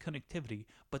internet connectivity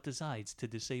but decides to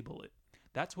disable it.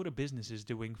 That's what a business is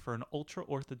doing for an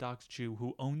ultra-Orthodox Jew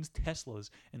who owns Teslas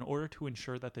in order to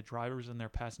ensure that the drivers and their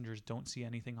passengers don't see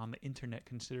anything on the internet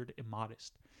considered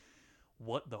immodest.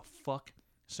 What the fuck?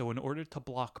 So in order to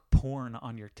block porn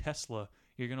on your Tesla,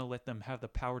 you're going to let them have the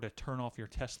power to turn off your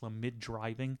Tesla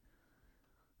mid-driving?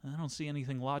 I don't see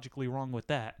anything logically wrong with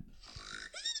that.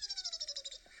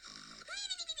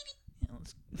 Yeah,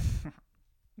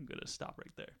 I'm going to stop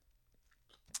right there.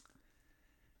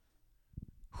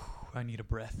 I need a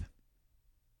breath.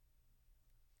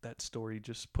 That story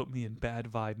just put me in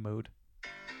bad vibe mode.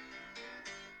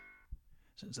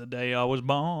 Since the day I was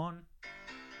born,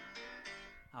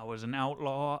 I was an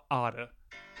outlaw otter.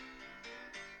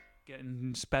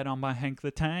 Getting spat on by Hank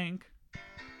the Tank.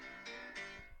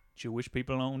 Jewish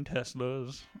people own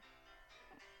Teslas.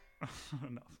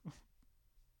 Enough.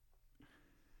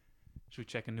 Should we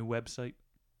check a new website?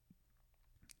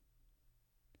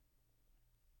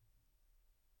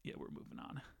 Yeah, we're moving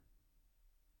on.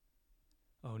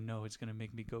 Oh no, it's going to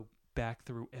make me go back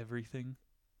through everything.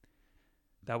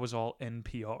 That was all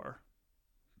NPR.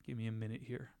 Give me a minute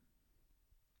here.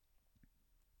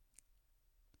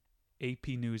 AP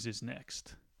News is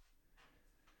next.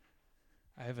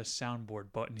 I have a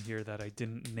soundboard button here that I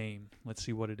didn't name. Let's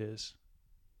see what it is.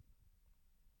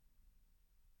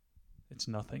 It's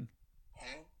nothing.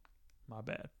 Huh? My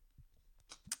bad.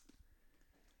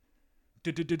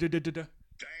 Damn,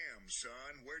 son,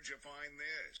 where'd you find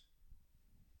this?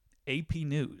 AP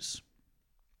News.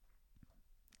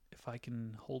 If I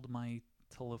can hold my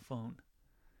telephone.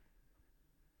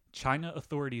 China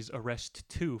authorities arrest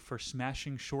 2 for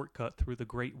smashing shortcut through the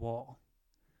Great Wall.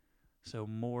 So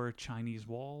more Chinese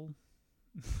wall.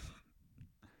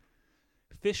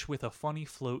 Fish with a funny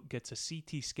float gets a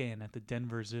CT scan at the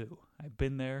Denver Zoo. I've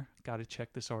been there. Got to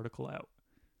check this article out.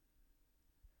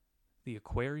 The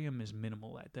aquarium is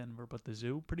minimal at Denver, but the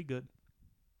zoo, pretty good.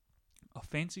 A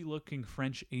fancy-looking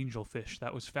French angelfish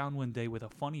that was found one day with a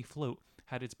funny float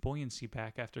had its buoyancy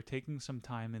back after taking some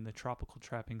time in the tropical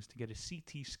trappings to get a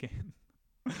CT scan.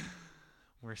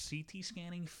 We're CT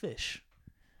scanning fish,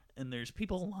 and there's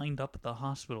people lined up at the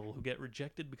hospital who get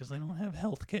rejected because they don't have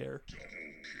health care.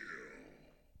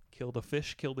 Kill the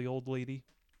fish, kill the old lady,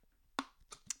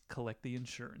 collect the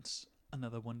insurance.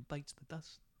 Another one bites the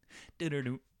dust.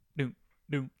 Do.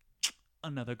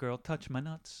 Another girl touch my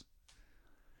nuts.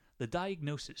 The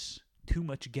diagnosis, too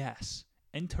much gas,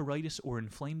 enteritis or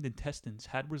inflamed intestines,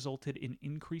 had resulted in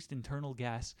increased internal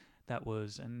gas that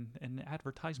was, an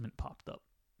advertisement popped up.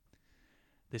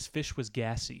 This fish was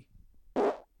gassy.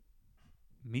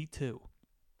 Me too.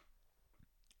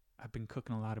 I've been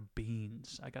cooking a lot of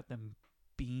beans. I got them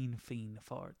bean fiend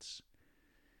farts.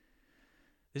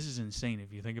 This is insane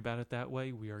if you think about it that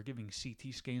way. We are giving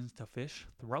CT scans to fish.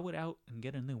 Throw it out and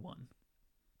get a new one.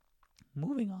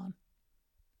 Moving on.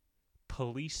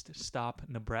 Police stop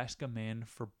Nebraska man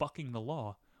for bucking the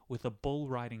law with a bull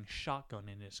riding shotgun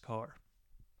in his car.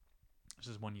 This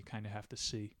is one you kind of have to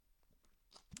see.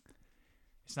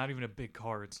 It's not even a big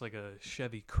car. It's like a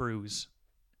Chevy Cruze.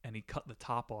 And he cut the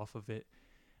top off of it.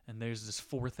 And there's this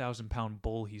 4,000-pound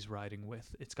bull he's riding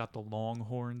with. It's got the long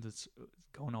horns. It's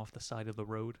going off the side of the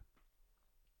road.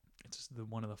 It's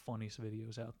one of the funniest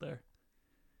videos out there.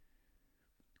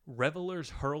 Revelers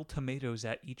hurl tomatoes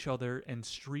at each other and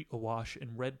street awash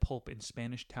in red pulp in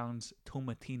Spanish town's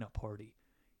Tomatina party.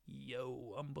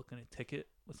 Yo, I'm booking a ticket.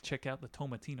 Let's check out the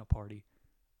Tomatina party.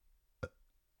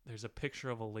 There's a picture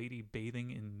of a lady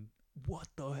bathing in... What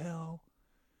the hell?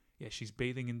 Yeah, she's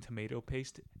bathing in tomato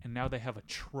paste, and now they have a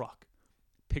truck.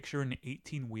 Picture an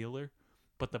 18-wheeler,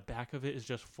 but the back of it is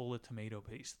just full of tomato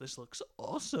paste. This looks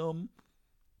awesome.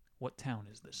 What town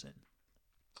is this in?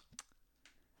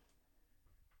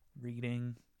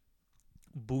 Reading.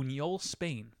 Buñol,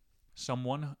 Spain.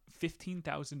 Some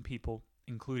 15,000 people,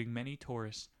 including many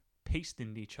tourists,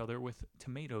 pasted each other with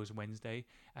tomatoes Wednesday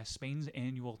as Spain's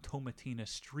annual Tomatina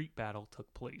street battle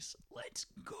took place. Let's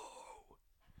go!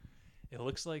 It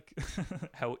looks like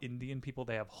how Indian people,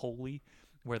 they have Holi,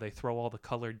 where they throw all the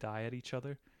colored dye at each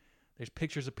other. There's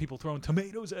pictures of people throwing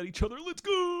tomatoes at each other. Let's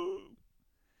go!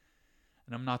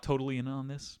 And I'm not totally in on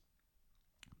this.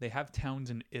 They have towns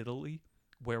in Italy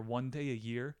where one day a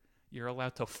year, you're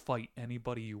allowed to fight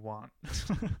anybody you want.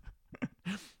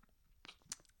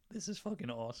 This is fucking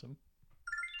awesome.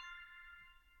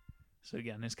 So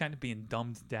again, it's kind of being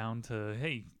dumbed down to,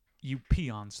 hey, you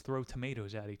peons throw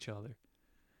tomatoes at each other.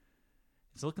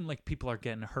 It's looking like people are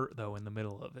getting hurt, though, in the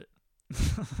middle of it.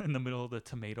 In the middle of the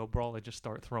tomato brawl, they just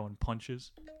start throwing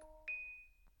punches.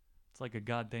 It's like a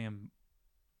goddamn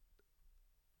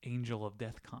Angel of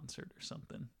Death concert or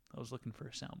something. I was looking for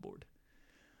a soundboard.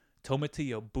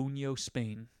 Tomatillo, Buñol,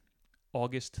 Spain.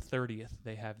 August 30th,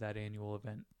 they have that annual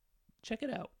event. Check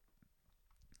it out.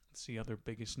 Let's see other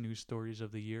biggest news stories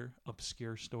of the year.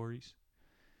 Obscure stories.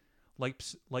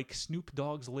 Like Snoop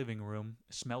Dogg's living room,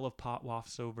 smell of pot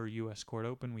wafts over U.S. court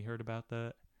open. We heard about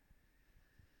that.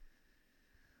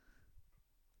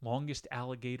 Longest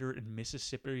alligator in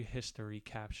Mississippi history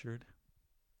captured.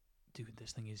 Dude,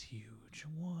 this thing is huge.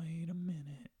 Wait a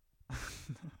minute.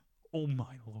 Oh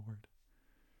my lord.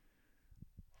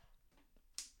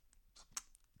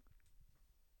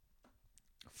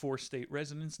 Four state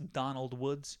residents, Donald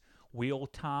Woods, Will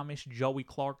Thomas, Joey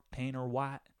Clark, Tanner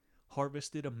White,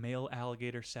 harvested a male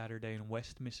alligator Saturday in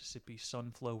West Mississippi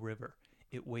Sunflow River.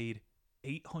 It weighed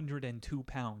 802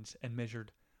 pounds and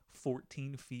measured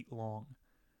 14 feet long.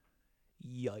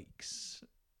 Yikes.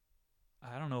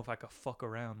 I don't know if I could fuck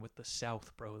around with the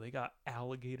South, bro. They got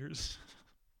alligators.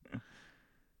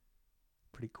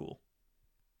 Pretty cool.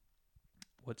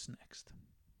 What's next?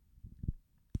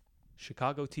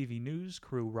 Chicago TV News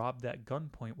crew robbed at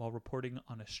gunpoint while reporting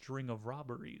on a string of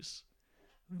robberies.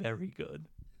 Very good.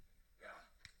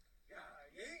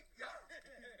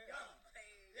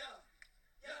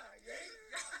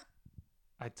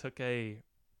 I took a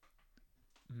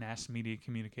mass media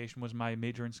communication was my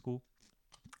major in school.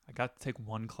 I got to take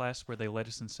one class where they let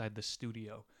us inside the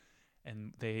studio,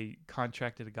 and they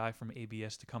contracted a guy from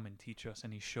ABS to come and teach us,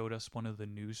 and he showed us one of the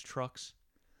news trucks.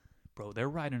 Bro, they're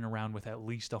riding around with at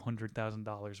least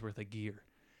 $100,000 worth of gear.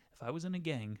 If I was in a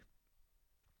gang,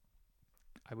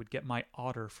 I would get my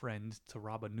otter friend to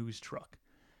rob a news truck.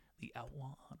 The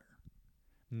outlaw otter.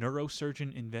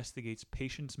 Neurosurgeon investigates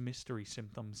patient's mystery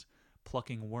symptoms,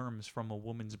 plucking worms from a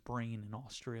woman's brain in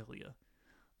Australia.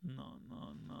 No.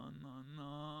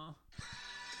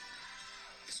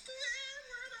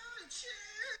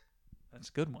 That's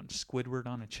a good one. Squidward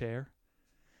on a chair.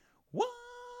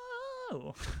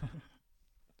 Whoa!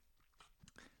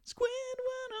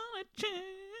 Squidward on a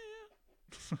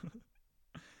chair.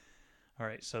 All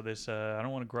right, so this, I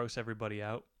don't want to gross everybody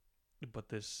out, but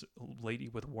this lady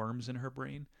with worms in her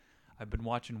brain, I've been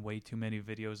watching way too many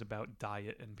videos about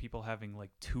diet and people having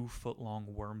like 2-foot-long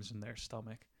worms in their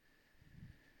stomach.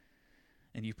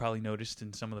 And you've probably noticed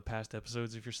in some of the past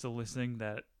episodes, if you're still listening,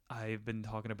 that I've been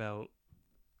talking about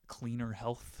cleaner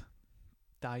health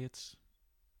diets.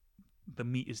 The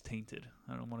meat is tainted.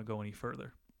 I don't want to go any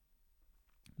further.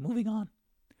 Moving on.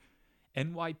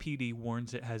 NYPD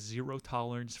warns it has zero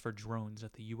tolerance for drones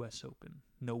at the U.S. Open.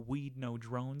 No weed, no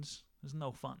drones. There's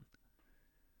no fun.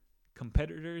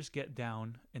 Competitors get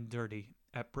down and dirty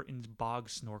at Britain's bog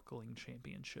snorkeling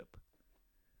championship.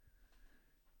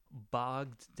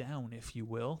 Bogged down, if you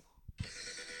will.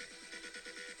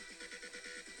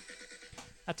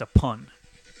 That's a pun.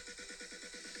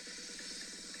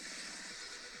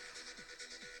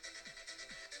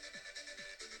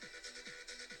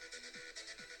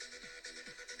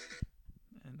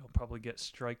 And they'll probably get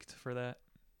striked for that.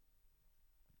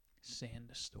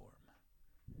 Sandstorm.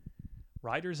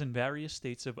 Riders in various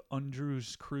states of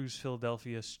Andrews Cruise,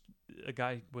 Philadelphia. A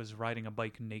guy was riding a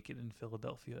bike naked in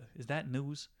Philadelphia. Is that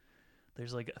news?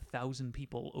 There's like 1,000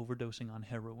 people overdosing on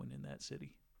heroin in that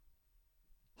city.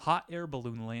 Hot air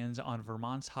balloon lands on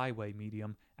Vermont's highway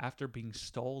medium after being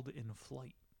stalled in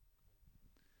flight.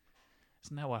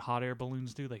 Isn't that what hot air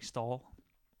balloons do? They stall?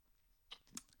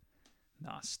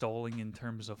 Nah, stalling in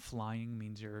terms of flying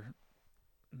means you're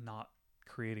not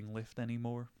creating lift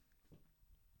anymore.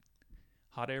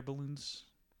 Hot air balloons,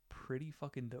 pretty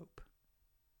fucking dope.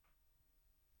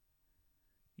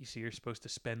 You see, you're supposed to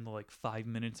spend like 5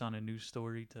 minutes on a news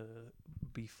story to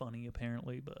be funny,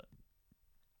 apparently, but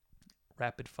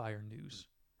rapid fire news.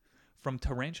 From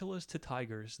tarantulas to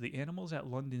tigers, the animals at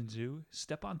London Zoo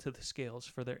step onto the scales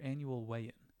for their annual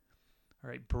weigh-in. All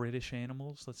right, British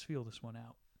animals, let's feel this one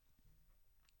out.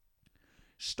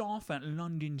 Staff at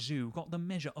London Zoo got the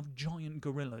measure of giant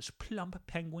gorillas, plump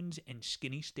penguins, and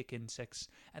skinny stick insects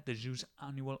at the zoo's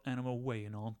annual animal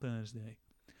weigh-in on Thursday.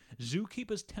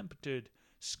 Zookeepers tempered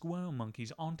squirrel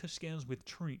monkeys onto scales with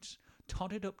treats.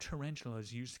 Totted up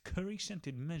tarantulas used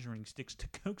curry-scented measuring sticks to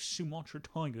coax Sumatra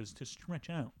tigers to stretch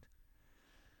out.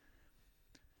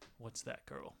 What's that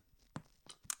girl?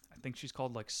 I think she's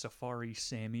called like Safari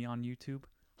Sammy on YouTube.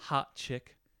 Hot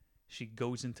chick. She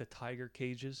goes into tiger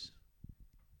cages.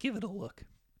 Give it a look.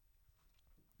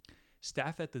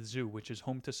 Staff at the zoo, which is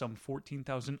home to some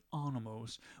 14,000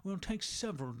 animals, will take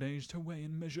several days to weigh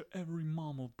and measure every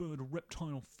mammal, bird,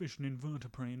 reptile, fish, and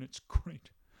invertebrate in its crate.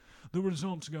 The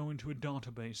results go into a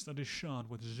database that is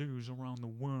shared with zoos around the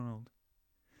world.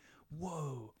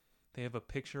 Whoa! They have a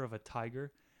picture of a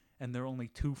tiger, and they're only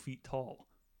 2 feet tall.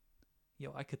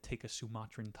 Yo, I could take a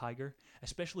Sumatran tiger,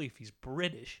 especially if he's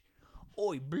British.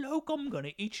 Oi, bloke, I'm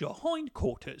gonna eat your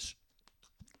hindquarters.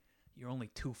 You're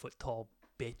only 2 foot tall,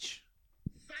 bitch.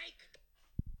 Psych!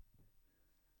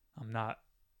 I'm not.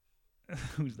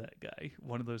 Who's that guy?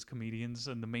 One of those comedians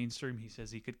in the mainstream. He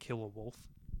says he could kill a wolf.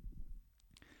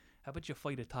 How about you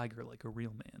fight a tiger like a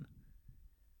real man?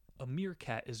 A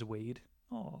meerkat is weighed.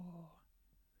 Oh.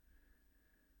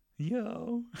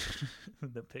 Yo.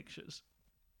 The pictures.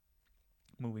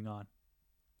 Moving on.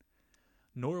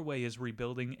 Norway is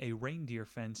rebuilding a reindeer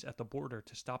fence at the border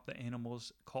to stop the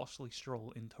animal's costly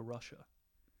stroll into Russia.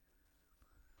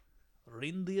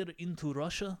 Reindeer into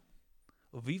Russia?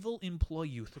 We will employ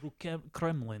you through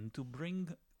Kremlin to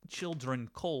bring children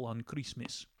coal on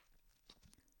Christmas.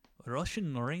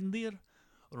 Russian reindeer?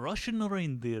 Russian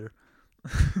reindeer.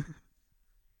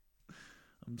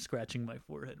 I'm scratching my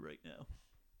forehead right now.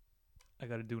 I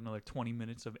gotta do another 20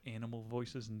 minutes of animal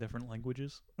voices in different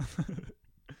languages.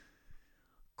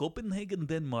 Copenhagen,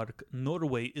 Denmark.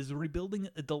 Norway is rebuilding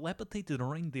a dilapidated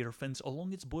reindeer fence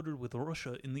along its border with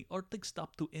Russia in the Arctic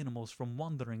stop to animals from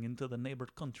wandering into the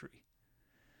neighbored country.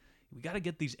 We gotta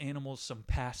get these animals some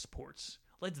passports.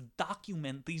 Let's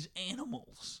document these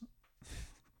animals.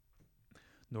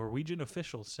 Norwegian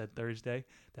officials said Thursday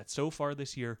that so far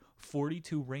this year,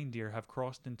 42 reindeer have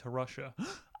crossed into Russia.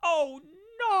 Oh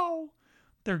no!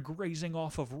 They're grazing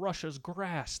off of Russia's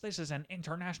grass. This is an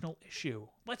international issue.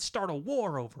 Let's start a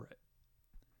war over it.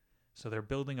 So they're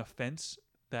building a fence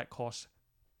that costs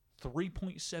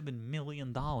 $3.7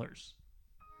 million.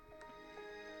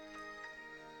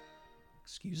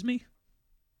 Excuse me?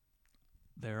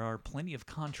 There are plenty of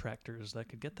contractors that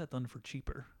could get that done for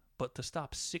cheaper. But to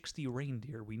stop 60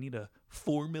 reindeer, we need a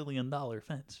 $4 million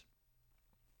fence.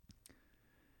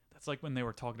 That's like when they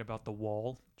were talking about the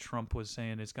wall. Trump was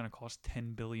saying it's going to cost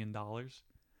 $10 billion.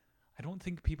 I don't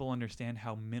think people understand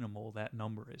how minimal that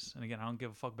number is. And again, I don't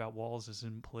give a fuck about walls. This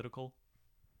isn't political.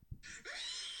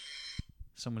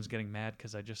 Someone's getting mad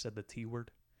because I just said the T word.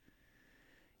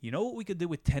 You know what we could do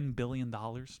with $10 billion?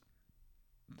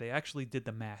 They actually did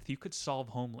the math. You could solve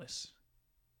homeless.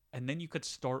 And then you could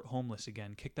start homeless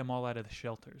again. Kick them all out of the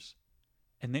shelters.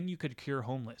 And then you could cure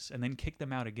homeless. And then kick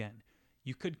them out again.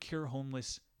 You could cure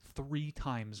homeless 3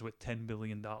 times with $10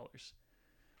 billion.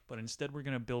 But instead we're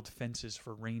going to build fences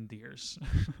for reindeers.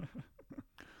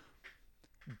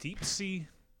 Deep sea...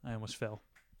 I almost fell.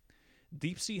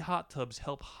 Deep sea hot tubs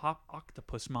help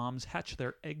octopus moms hatch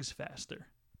their eggs faster.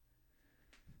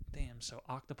 Damn, so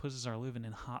octopuses are living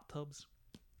in hot tubs?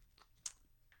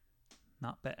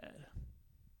 Not bad.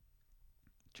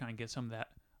 Trying to get some of that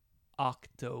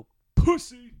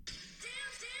octopussy.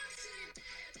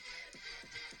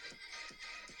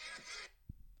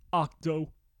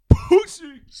 Octopussy.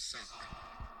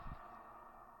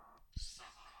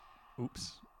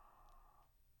 Oops.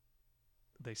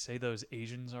 They say those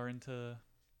Asians are into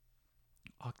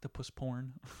octopus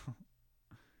porn.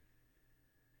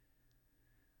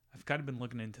 I've kind of been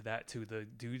looking into that too. The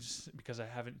dudes, because I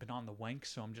haven't been on the wank,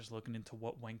 so I'm just looking into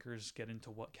what wankers get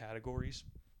into what categories.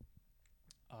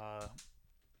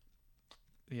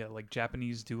 Yeah, like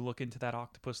Japanese do look into that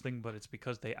octopus thing, but it's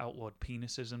because they outlawed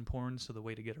penises in porn, so the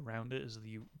way to get around it is that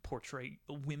you portray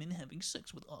women having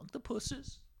sex with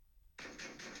octopuses.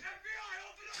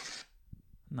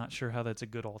 Not sure how that's a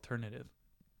good alternative.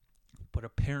 But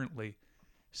apparently,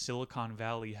 Silicon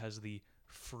Valley has the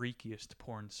freakiest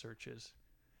porn searches.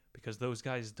 Because those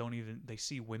guys they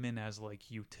see women as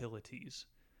like utilities.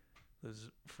 Those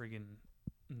friggin'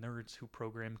 nerds who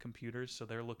program computers, so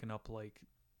they're looking up like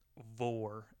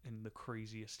vor and the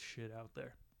craziest shit out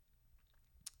there.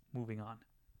 Moving on.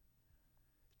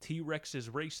 T-Rex's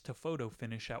race to photo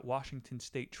finish at Washington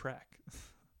State track.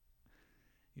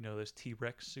 You know those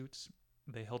T-Rex suits?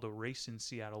 They held a race in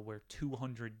Seattle where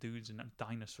 200 dudes in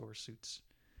dinosaur suits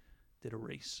did a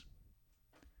race.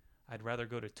 I'd rather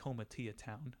go to Tomatia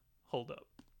Town. Hold up.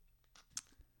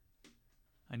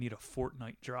 I need a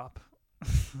Fortnite drop.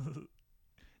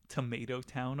 Tomato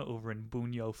Town over in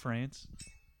Bugno, France.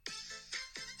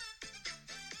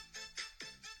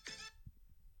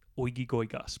 Oigi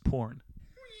Goigas, porn.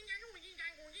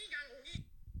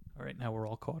 Alright, now we're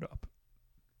all caught up.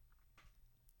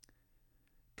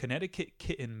 Connecticut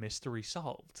kitten mystery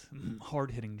solved.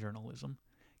 Hard-hitting journalism.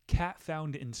 Cat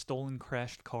found in stolen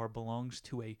crashed car belongs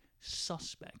to a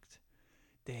suspect.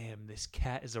 Damn, this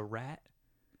cat is a rat?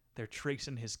 They're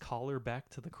tracing his collar back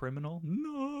to the criminal?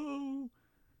 No!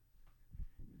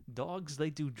 Dogs,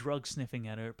 they do drug sniffing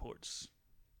at airports.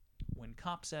 When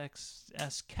cops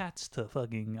ask cats to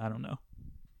fucking, I don't know.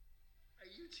 Are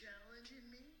you challenging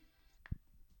me?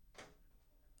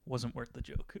 Wasn't worth the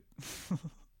joke.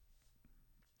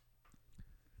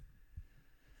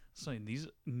 So these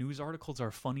news articles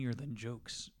are funnier than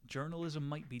jokes. Journalism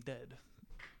might be dead.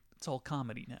 It's all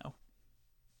comedy now.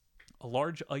 A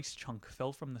large ice chunk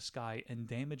fell from the sky and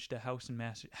damaged a house in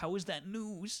Massachusetts. How is that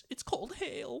news? It's called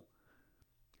hail.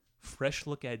 Fresh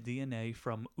look at DNA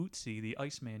from Utsi, the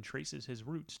Iceman traces his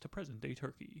roots to present-day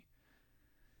Turkey.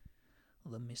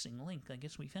 The missing link. I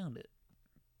guess we found it.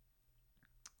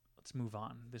 Let's move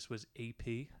on. This was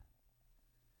AP.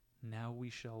 Now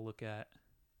we shall look at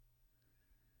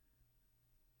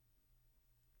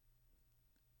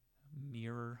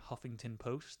Mirror, Huffington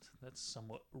Post. That's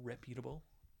somewhat reputable.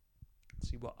 Let's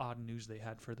see what odd news they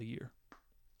had for the year.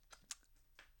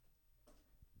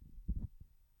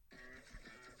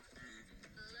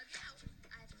 Look out.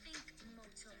 I think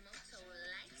Moto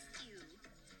likes you.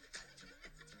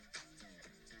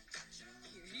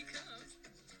 Here he comes.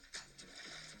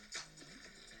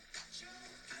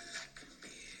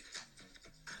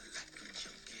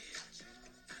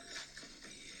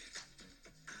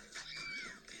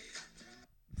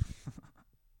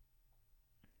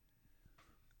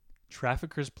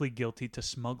 Traffickers plead guilty to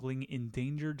smuggling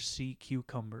endangered sea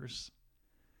cucumbers.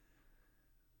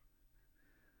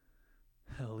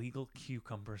 Illegal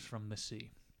cucumbers from the sea.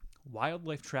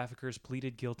 Wildlife traffickers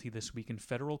pleaded guilty this week in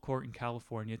federal court in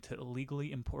California to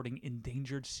illegally importing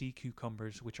endangered sea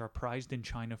cucumbers, which are prized in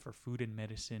China for food and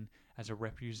medicine as a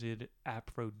reputed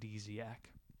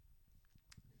aphrodisiac.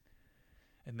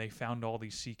 And they found all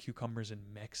these sea cucumbers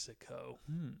in Mexico.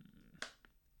 I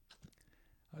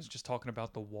was just talking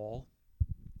about the wall.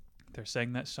 They're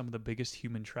saying that some of the biggest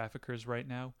human traffickers right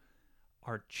now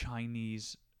are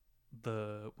Chinese,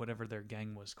 whatever their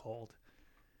gang was called.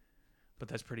 But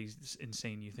that's pretty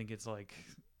insane. You think it's like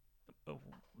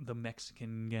the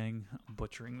Mexican gang? I'm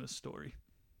butchering this story.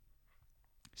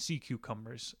 Sea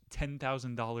cucumbers.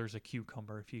 $10,000 a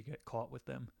cucumber if you get caught with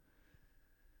them.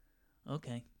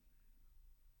 Okay.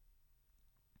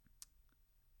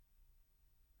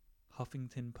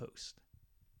 Huffington Post.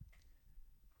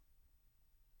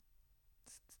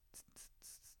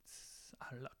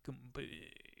 I like 'em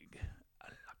big. I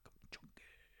like 'em chunky.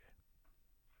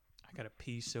 I gotta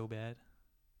pee so bad.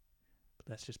 But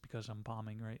that's just because I'm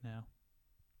bombing right now.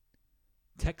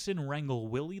 Texan wrangle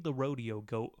Willie the rodeo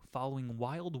goat following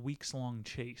wild weeks-long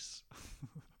chase.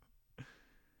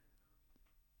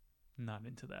 Not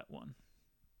into that one.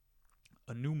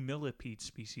 A new millipede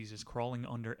species is crawling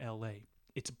under LA.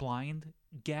 It's blind,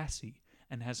 gassy,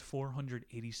 and has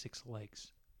 486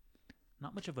 legs.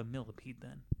 Not much of a millipede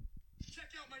then.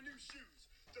 Check out my new shoes.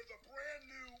 They're the brand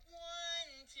new.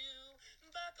 1, 2,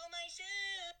 buckle my shoe.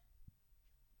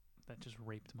 That just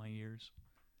raped my ears.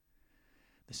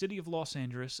 The city of Los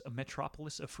Angeles, a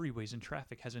metropolis of freeways and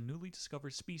traffic, has a newly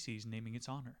discovered species naming its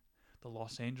honor. The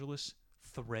Los Angeles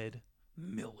thread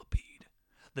millipede.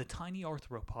 The tiny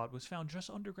arthropod was found just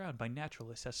underground by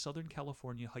naturalists at Southern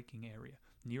California hiking area,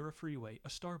 near a freeway, a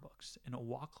Starbucks, and a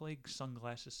Walk-Leg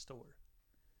sunglasses store.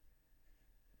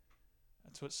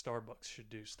 That's what Starbucks should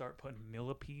do. Start putting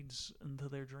millipedes into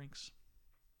their drinks.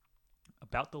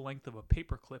 About the length of a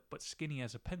paperclip but skinny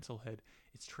as a pencil head,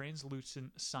 its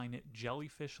translucent, cyanide,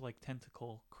 jellyfish-like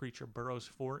tentacle creature burrows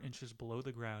 4 inches below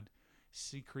the ground,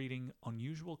 secreting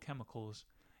unusual chemicals.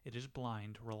 It is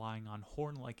blind, relying on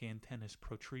horn-like antennas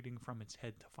protruding from its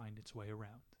head to find its way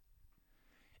around.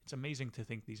 It's amazing to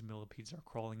think these millipedes are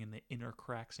crawling in the inner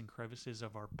cracks and crevices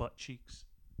of our butt cheeks.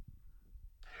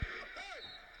 Hey!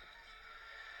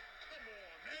 Come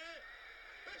on, man.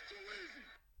 That's too easy.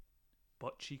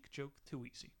 Butt cheek joke too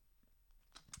easy.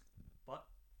 But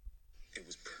It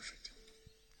was perfect.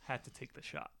 had to take the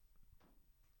shot.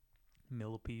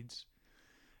 Millipedes.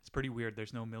 It's pretty weird.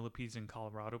 There's no millipedes in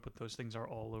Colorado, but those things are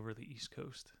all over the East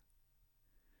Coast.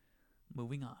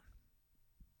 Moving on.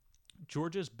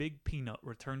 Georgia's Big Peanut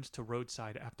returns to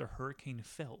roadside after Hurricane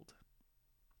Feld.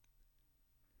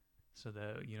 So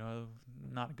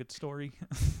not a good story.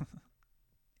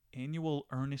 Annual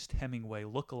Ernest Hemingway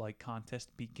lookalike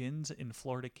contest begins in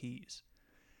Florida Keys.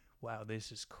 Wow,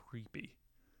 this is creepy.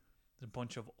 There's a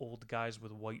bunch of old guys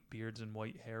with white beards and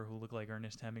white hair who look like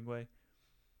Ernest Hemingway.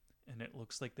 And it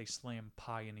looks like they slam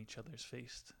pie in each other's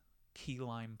face. Key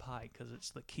lime pie, because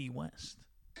it's the Key West.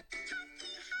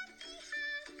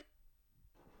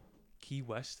 Key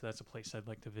West, that's a place I'd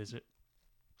like to visit.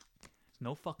 There's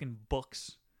no fucking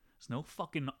books. There's no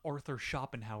fucking Arthur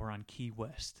Schopenhauer on Key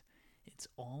West. It's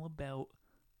all about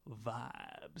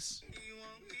vibes.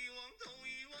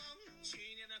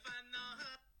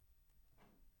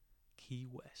 Key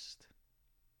West.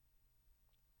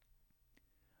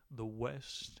 The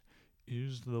West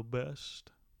is the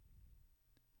best.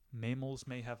 Mammals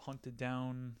may have hunted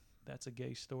down. That's a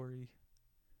gay story.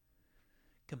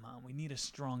 Come on, we need a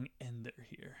strong ender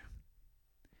here.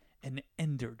 An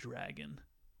ender dragon.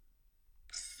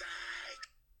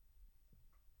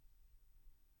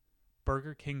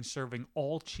 Burger King serving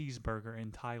all cheeseburger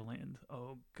in Thailand.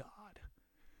 Oh, God.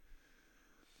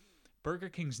 Burger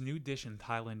King's new dish in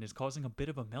Thailand is causing a bit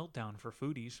of a meltdown for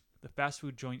foodies. The fast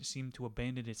food joint seemed to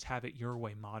abandon its have it your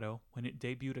way motto when it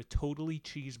debuted a totally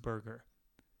cheeseburger.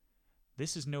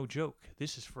 This is no joke.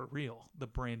 This is for real, the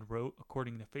brand wrote,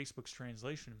 according to Facebook's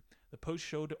translation. The post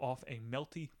showed off a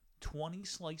melty 20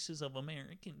 slices of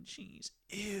American cheese.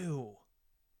 Ew.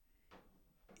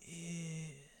 Ew.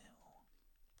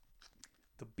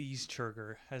 The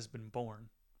Beeschurger has been born.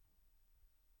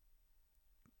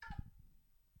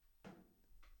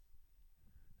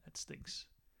 That stinks.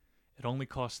 It only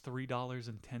costs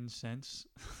 $3.10.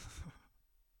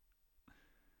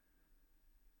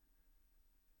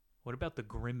 What about the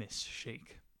Grimace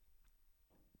shake?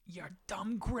 You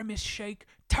dumb Grimace shake,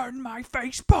 turn my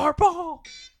face purple!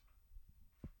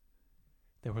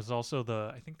 There was also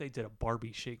I think they did a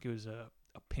Barbie shake. It was a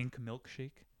pink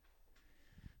milkshake.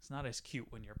 It's not as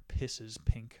cute when your piss is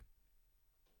pink.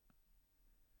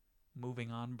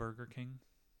 Moving on, Burger King.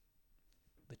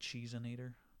 The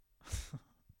Cheeseinator.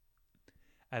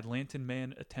 Atlantan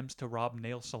man attempts to rob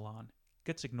nail salon.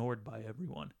 Gets ignored by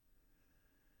everyone.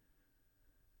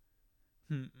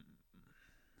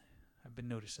 I've been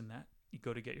noticing that. You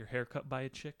go to get your hair cut by a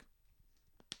chick.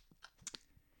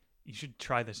 You should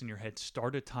try this in your head.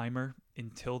 Start a timer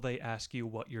until they ask you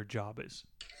what your job is.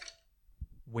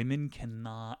 Women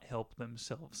cannot help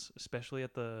themselves, especially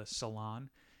at the salon.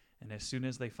 And as soon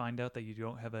as they find out that you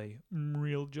don't have a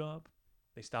real job,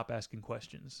 they stop asking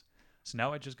questions. So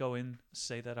now I just go in,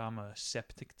 say that I'm a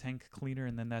septic tank cleaner,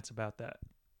 and then that's about that.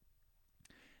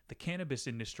 The cannabis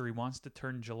industry wants to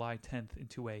turn July 10th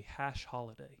into a hash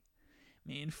holiday.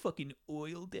 Man, fucking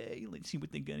oil day. Let's see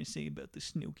what they're going to say about the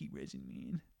smoky resin,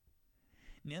 man.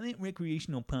 Now that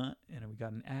recreational pot, and we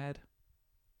got an ad.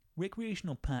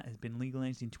 Recreational pot has been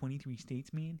legalized in 23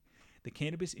 states, man. The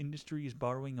cannabis industry is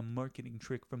borrowing a marketing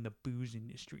trick from the booze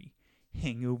industry.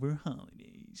 Hangover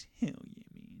holidays. Hell yeah,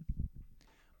 man.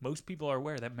 Most people are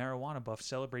aware that marijuana buffs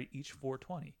celebrate each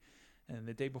 420 and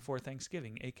the day before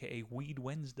Thanksgiving, aka Weed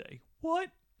Wednesday. What?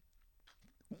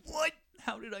 What?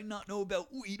 How did I not know about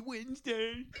Weed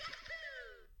Wednesday?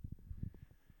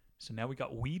 So now we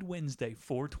got Weed Wednesday,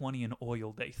 420, and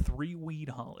Oil Day. 3 weed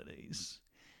holidays.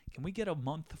 Can we get a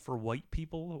month for white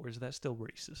people, or is that still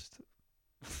racist?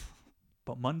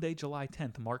 But Monday, July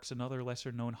 10th marks another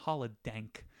lesser-known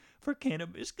holidank for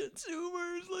cannabis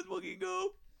consumers. Let's fucking go.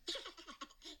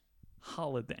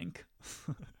 Holidank.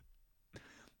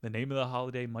 The name of the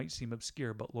holiday might seem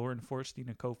obscure, but Lauren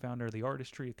Forstein, a co-founder of the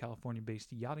artistry, a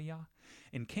California-based yada yada.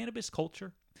 In cannabis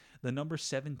culture, the number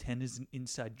 710 is an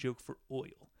inside joke for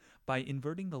oil. By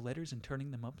inverting the letters and turning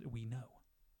them up, we know.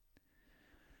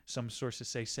 Some sources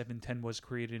say 710 was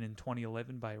created in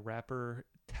 2011 by rapper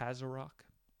Tazarok.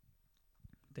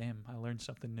 Damn, I learned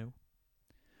something new.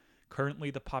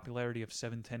 Currently, the popularity of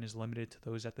 710 is limited to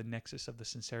those at the nexus of the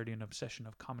sincerity and obsession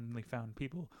of commonly found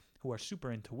people who are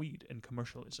super into weed and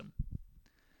commercialism.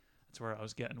 That's where I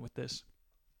was getting with this.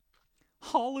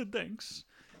 Holidanks!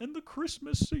 In the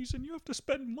Christmas season, you have to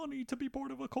spend money to be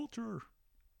part of a culture.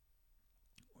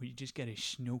 Or you just gotta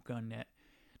snook on that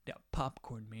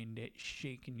popcorn, man, that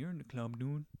shake, and you're in the club,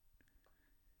 dude.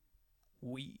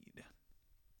 Weed.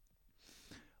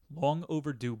 Long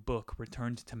overdue book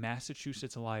returned to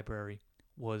Massachusetts Library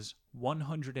was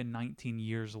 119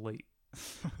 years late.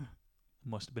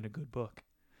 Must have been a good book.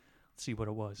 Let's see what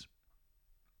it was.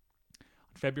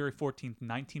 On February 14th,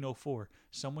 1904,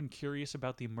 someone curious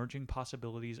about the emerging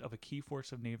possibilities of a key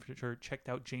force of nature checked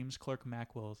out James Clerk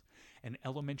Maxwell's An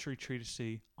Elementary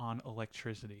Treatise on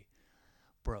Electricity.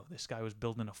 Bro, this guy was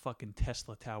building a fucking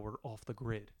Tesla tower off the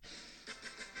grid.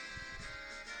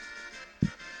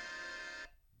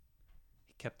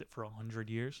 Kept it for 100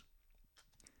 years.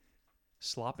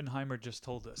 Sloppenheimer just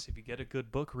told us, if you get a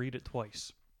good book, read it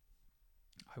twice.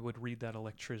 I would read that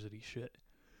electricity shit.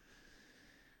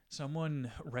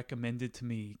 Someone recommended to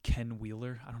me Ken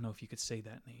Wheeler. I don't know if you could say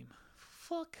that name.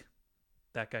 Fuck.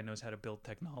 That guy knows how to build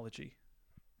technology.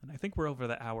 And I think we're over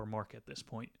the hour mark at this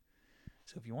point.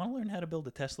 So if you want to learn how to build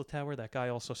a Tesla tower, that guy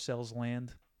also sells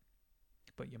land.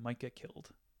 But you might get killed.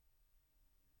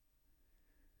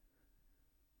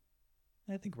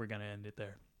 I think we're going to end it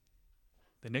there.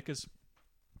 The Nickas.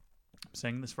 I'm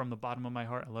saying this from the bottom of my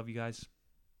heart. I love you guys.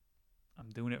 I'm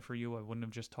doing it for you. I wouldn't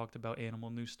have just talked about animal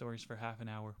news stories for half an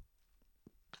hour.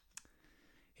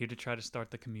 Here to try to start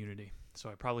the community. So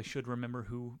I probably should remember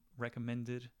who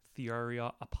recommended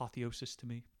Theoria Apotheosis to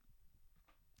me.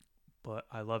 But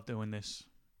I love doing this.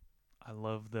 I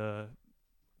love the,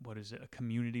 a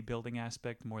community building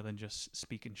aspect more than just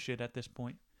speaking shit at this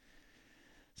point.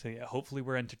 So yeah, hopefully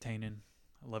we're entertaining.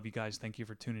 I love you guys. Thank you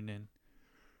for tuning in.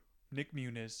 Nick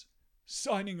Muniz,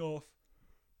 signing off.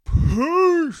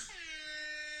 Peace!